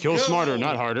 Let's Kill go. smarter,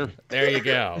 not harder. There you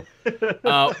go.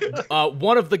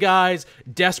 One of the guys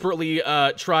desperately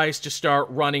tries to start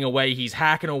running away. He's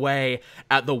hacking away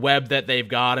at the web that they've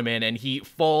got him in, and he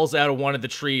falls out of one of the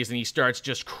trees, and he starts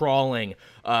just crawling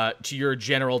to your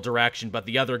general direction, but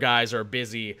the other guys are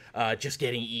busy just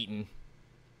getting eaten.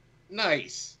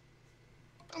 Nice.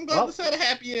 I'm glad this had a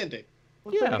happy ending.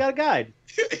 Looks like we got a guide.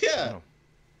 Yeah. Oh.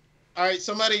 All right,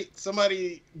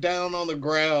 somebody down on the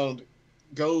ground,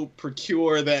 go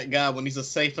procure that guy when he's a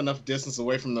safe enough distance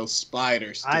away from those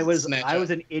spiders. I was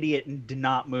an idiot and did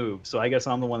not move, so I guess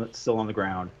I'm the one that's still on the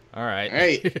ground. All right.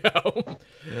 Hey.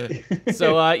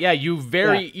 So, you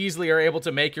very easily are able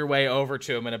to make your way over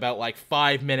to him in about like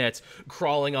 5 minutes,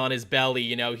 crawling on his belly.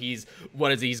 You know, he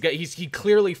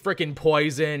clearly freaking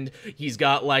poisoned. He's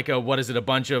got like a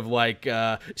bunch of like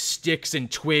sticks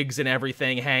and twigs and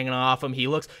everything hanging off him. He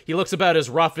looks about as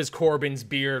rough as Corbin's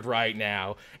beard right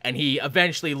now. And he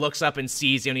eventually looks up and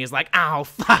sees you, and he's like, "Oh,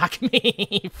 fuck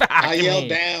me, I yell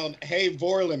down, "Hey,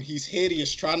 Vorlin, he's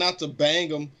hideous. Try not to bang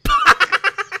him."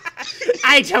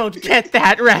 I don't get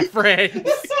that reference,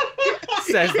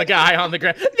 says the guy on the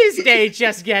ground. This day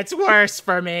just gets worse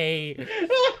for me.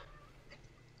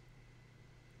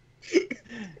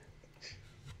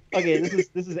 Okay, this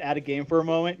is out of game for a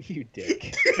moment. You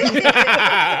dick.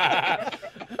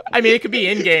 I mean, it could be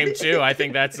in game too. I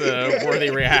think that's a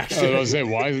worthy reaction. I was gonna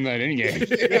say, why isn't that in game?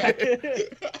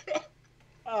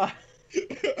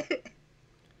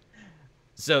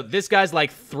 So this guy's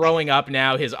like throwing up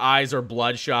now. His eyes are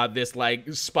bloodshot. This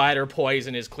like spider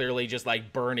poison is clearly just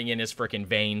like burning in his freaking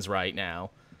veins right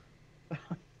now.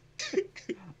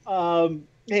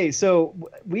 Hey, so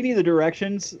we need the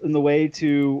directions in the way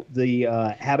to the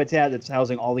habitat that's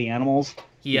housing all the animals.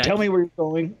 Tell me where you're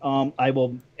going. I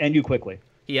will end you quickly.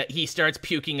 He starts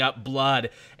puking up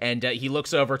blood, and he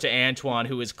looks over to Antoine,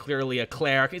 who is clearly a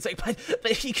cleric. He's like,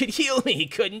 but he could heal me,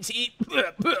 couldn't he?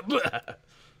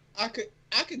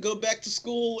 I could go back to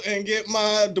school and get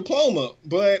my diploma,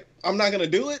 but I'm not gonna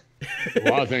do it. A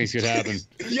lot of things could happen.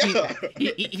 Yeah.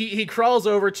 He crawls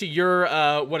over to your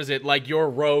your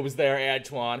robes there,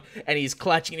 Antoine, and he's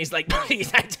clutching, and he's like, please,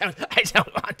 I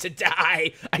don't want to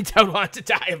die. I don't want to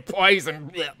die of poison.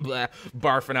 Blah, blah,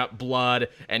 barfing up blood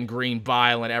and green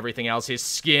bile and everything else. His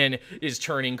skin is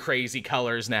turning crazy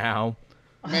colors now.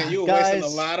 Man, you were wasting a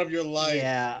lot of your life.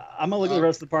 Yeah, I'm gonna look at the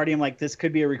rest of the party. I'm like, this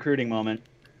could be a recruiting moment.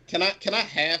 Can I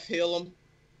half heal him?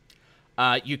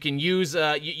 You can use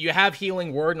you have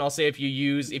healing word, and I'll say if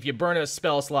you burn a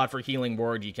spell slot for healing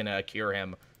word, you can cure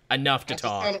him enough to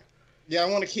talk. I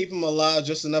want to keep him alive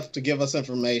just enough to give us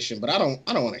information, but I don't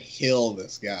want to heal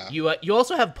this guy. You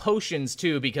also have potions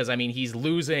too, because I mean he's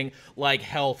losing like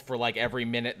health for like every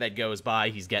minute that goes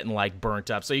by. He's getting like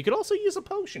burnt up, so you could also use a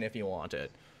potion if you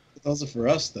wanted. Those are for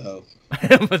us, though.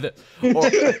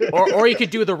 or you could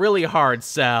do the really hard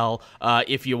sell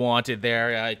if you wanted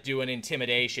there. Do an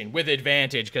intimidation with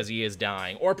advantage because he is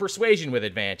dying. Or persuasion with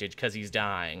advantage because he's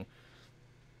dying.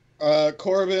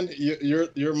 Corbin,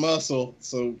 you're muscle,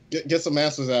 so get some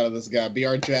answers out of this guy. Be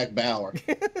our Jack Bauer.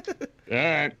 All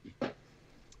right.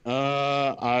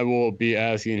 I will be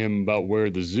asking him about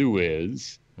where the zoo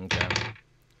is. Okay.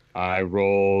 I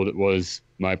rolled, I'm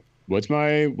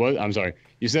sorry.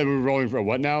 You said we were rolling for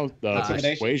what now?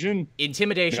 Persuasion?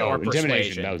 Intimidation or persuasion.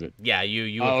 Intimidation, that was it. Yeah,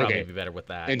 you would probably be better with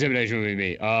that. Intimidation would be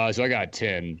me. So I got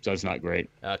 10, so that's not great.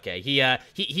 Okay,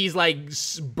 he's like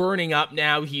burning up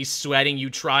now. He's sweating. You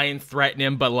try and threaten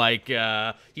him, but like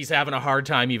he's having a hard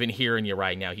time even hearing you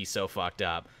right now. He's so fucked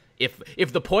up.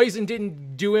 If the poison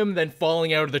didn't do him, then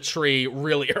falling out of the tree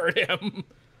really hurt him.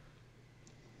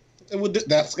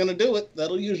 That's gonna do it.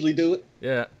 That'll usually do it.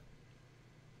 Yeah.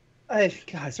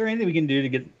 God, is there anything we can do to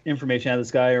get information out of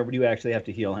this guy, or do you actually have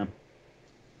to heal him?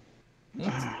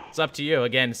 It's up to you.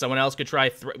 Again, someone else could try.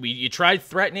 You tried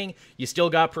threatening. You still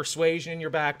got persuasion in your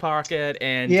back pocket,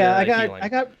 and I healing.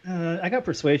 I got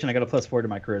persuasion. I got a +4 to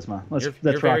my charisma. You're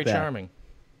rock very that. charming.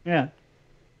 Yeah,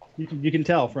 you can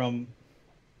tell from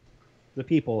the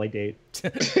people I date.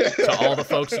 To all the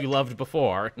folks you loved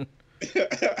before.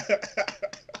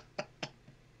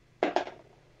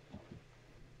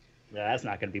 Yeah, that's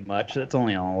not going to be much. That's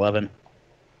only on 11.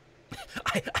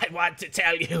 I want to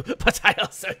tell you, but I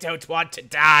also don't want to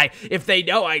die. If they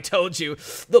know I told you,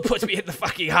 they'll put me in the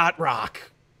fucking hot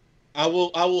rock. I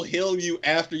will heal you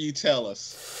after you tell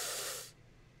us.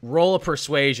 Roll a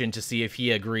persuasion to see if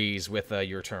he agrees with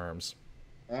your terms.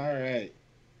 All right.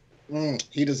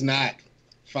 He does not.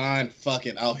 Fine, fuck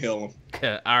it, I'll heal him.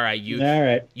 All right,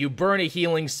 you burn a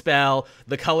healing spell.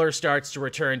 The color starts to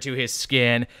return to his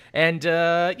skin, and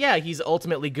he's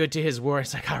ultimately good to his word.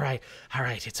 It's like, all right,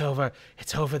 it's over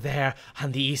there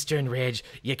on the eastern ridge.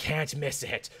 You can't miss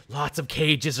it. Lots of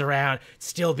cages around,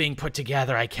 still being put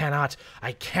together. I cannot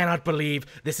believe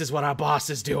this is what our boss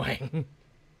is doing.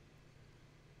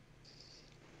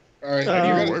 All right,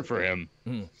 you're gonna work for him.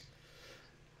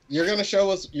 You're gonna show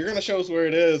us where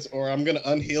it is, or I'm gonna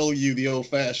unheal you the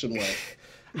old-fashioned way.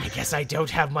 I guess I don't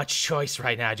have much choice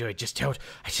right now, do I? I just don't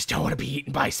want to be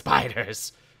eaten by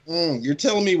spiders. You're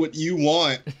telling me what you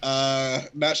want,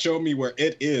 not showing me where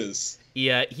it is.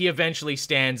 Yeah, he eventually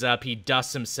stands up, he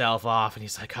dusts himself off, and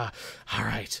he's like, all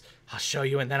right, I'll show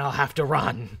you, and then I'll have to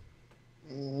run.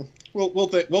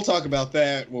 We'll talk about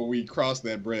that when we cross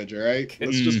that bridge, all right?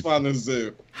 Let's just find the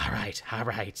zoo. All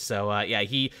right. So, yeah,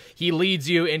 he leads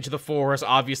you into the forest,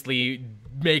 obviously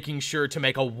making sure to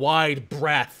make a wide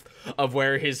breadth of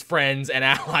where his friends and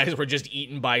allies were just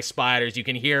eaten by spiders. You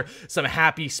can hear some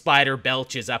happy spider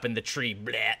belches up in the tree.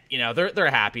 Bleh. You know,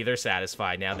 they're happy, they're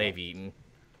satisfied now, they've eaten.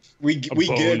 We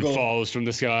giggle. Falls from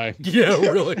the sky. Yeah,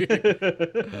 really.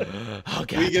 Oh,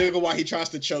 God. We giggle while he tries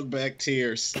to choke back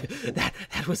tears.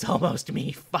 That was almost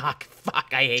me. Fuck,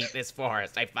 I hate this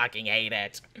forest. I fucking hate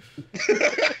it.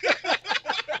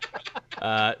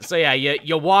 So yeah,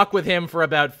 you walk with him for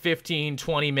about 15,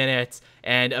 20 minutes,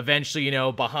 and eventually, you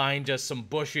know, behind just some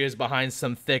bushes, behind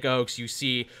some thick oaks, you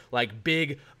see, like,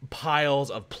 big piles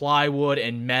of plywood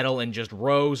and metal and just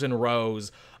rows and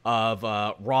rows of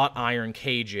wrought iron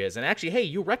cages. And actually, hey,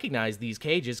 you recognize these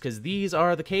cages because these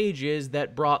are the cages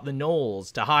that brought the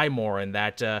gnolls to Highmoor and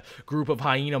that group of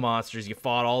hyena monsters you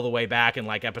fought all the way back in,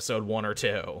 like, episode 1 or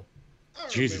 2.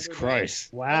 Jesus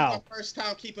Christ. Wow. That was my first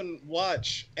time keeping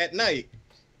watch at night,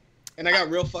 and I got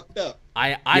real fucked up.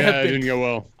 It didn't go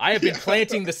well. I have been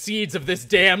planting the seeds of this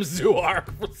damn zoo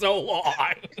arc for so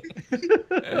long.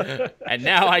 And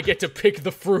now I get to pick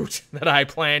the fruit that I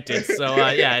planted. So,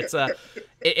 yeah, it's...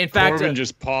 in fact... Corbin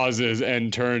just pauses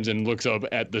and turns and looks up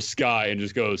at the sky and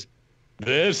just goes,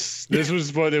 This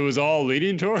was what it was all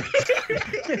leading toward?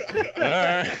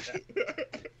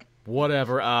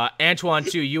 Whatever. Antoine,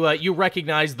 too, you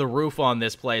recognize the roof on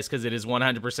this place because it is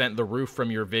 100% the roof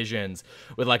from your visions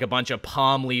with, like, a bunch of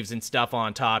palm leaves and stuff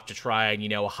on top to try and, you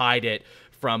know, hide it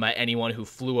from anyone who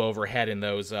flew overhead in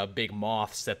those big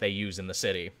moths that they use in the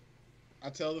city. I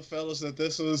tell the fellas that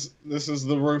this is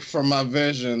the roof from my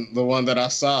vision, the one that I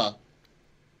saw.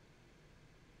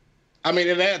 I mean,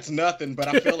 it adds nothing, but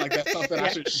I feel like that's something I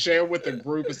should share with the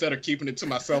group instead of keeping it to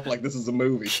myself like this is a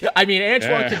movie. I mean,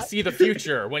 Antoine can see the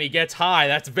future. When he gets high,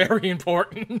 that's very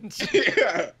important.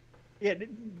 Yeah,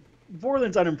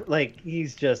 Vorlin's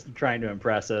he's just trying to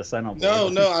impress us. I don't No,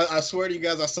 I swear to you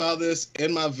guys, I saw this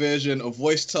in my vision. A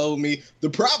voice told me the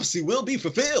prophecy will be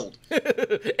fulfilled.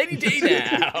 Any day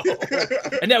now.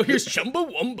 And now here's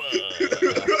Chumbawamba.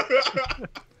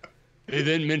 They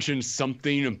then mentioned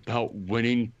something about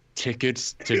winning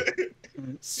tickets to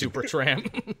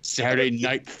Supertramp. Saturday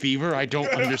Night Fever. I don't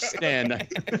understand.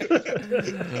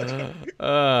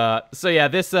 So yeah,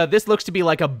 this looks to be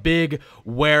like a big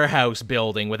warehouse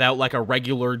building without like a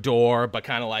regular door, but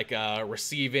kind of like a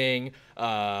receiving,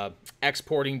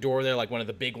 exporting door there, like one of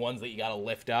the big ones that you gotta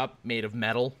lift up, made of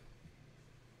metal.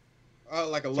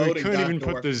 Like a So loading he couldn't even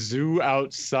door. put the zoo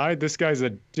outside? This guy's a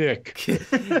dick.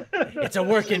 It's a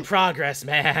work in progress,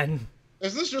 man.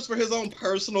 Is this just for his own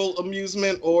personal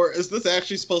amusement, or is this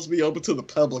actually supposed to be open to the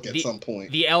public at some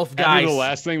point? The elf guy. After the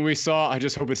last thing we saw, I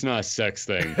just hope it's not a sex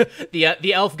thing.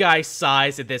 The elf guy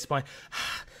sighs at this point.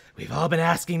 We've all been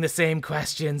asking the same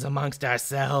questions amongst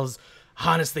ourselves.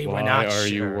 Honestly, we're not sure. Why are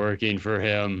you working for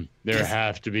him? There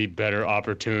have to be better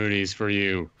opportunities for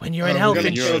you. When you're an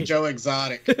elfin Joe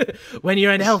Exotic. When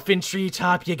you're an elfin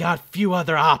treetop, you got few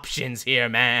other options here,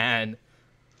 man.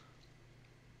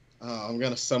 I'm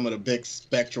gonna summon a big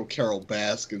spectral Carol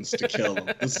Baskins to kill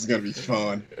him. This is gonna be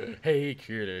fun. Hey,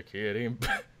 kitty.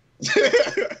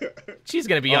 She's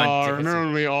gonna be on. Remember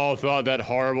when we all thought that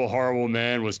horrible, horrible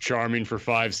man was charming for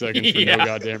 5 seconds for no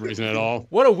goddamn reason at all?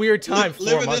 What a weird time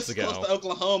 4 months ago. Living this close to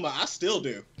Oklahoma, I still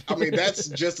do. I mean, that's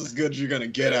just as good as you're gonna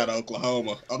get out of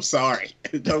Oklahoma. I'm sorry,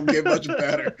 it don't get much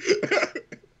better.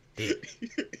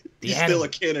 He's still a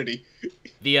Kennedy.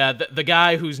 The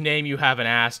guy whose name you haven't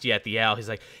asked yet, the owl, he's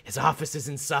like, his office is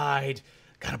inside.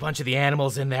 Got a bunch of the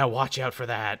animals in there. Watch out for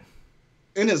that.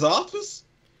 In his office?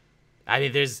 I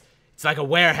mean, it's like a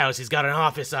warehouse. He's got an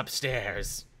office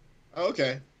upstairs.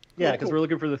 Okay. Yeah, because we're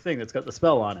looking for the thing that's got the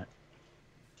spell on it.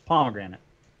 Pomegranate.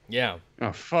 Yeah.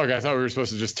 Oh, fuck. I thought we were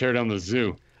supposed to just tear down the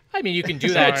zoo. I mean, you can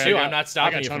do that, too. I'm not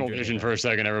stopping you I got tunnel vision for a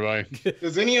second, everybody.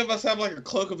 Does any of us have, like, a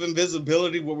cloak of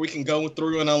invisibility where we can go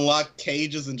through and unlock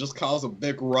cages and just cause a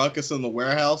big ruckus in the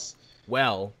warehouse?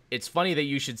 Well, it's funny that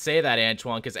you should say that,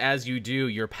 Antoine, because as you do,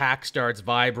 your pack starts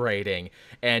vibrating,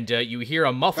 and you hear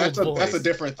a muffled voice. That's a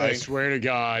different thing. I swear to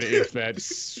God, if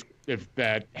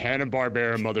that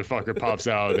Hanna-Barbera motherfucker pops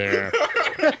out of there.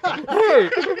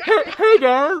 Hey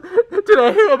guys, did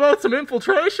I hear about some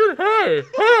infiltration?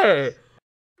 Hey!